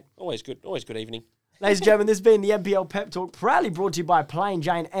very good, mate. Always good. Always good evening. Ladies and gentlemen, this has been the NPL Pep Talk, proudly brought to you by Plain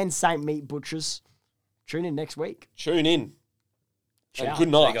Jane and Saint Meat Butchers. Tune in next week. Tune in. Ciao. And good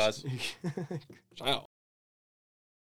night. Hey, guys. Ciao.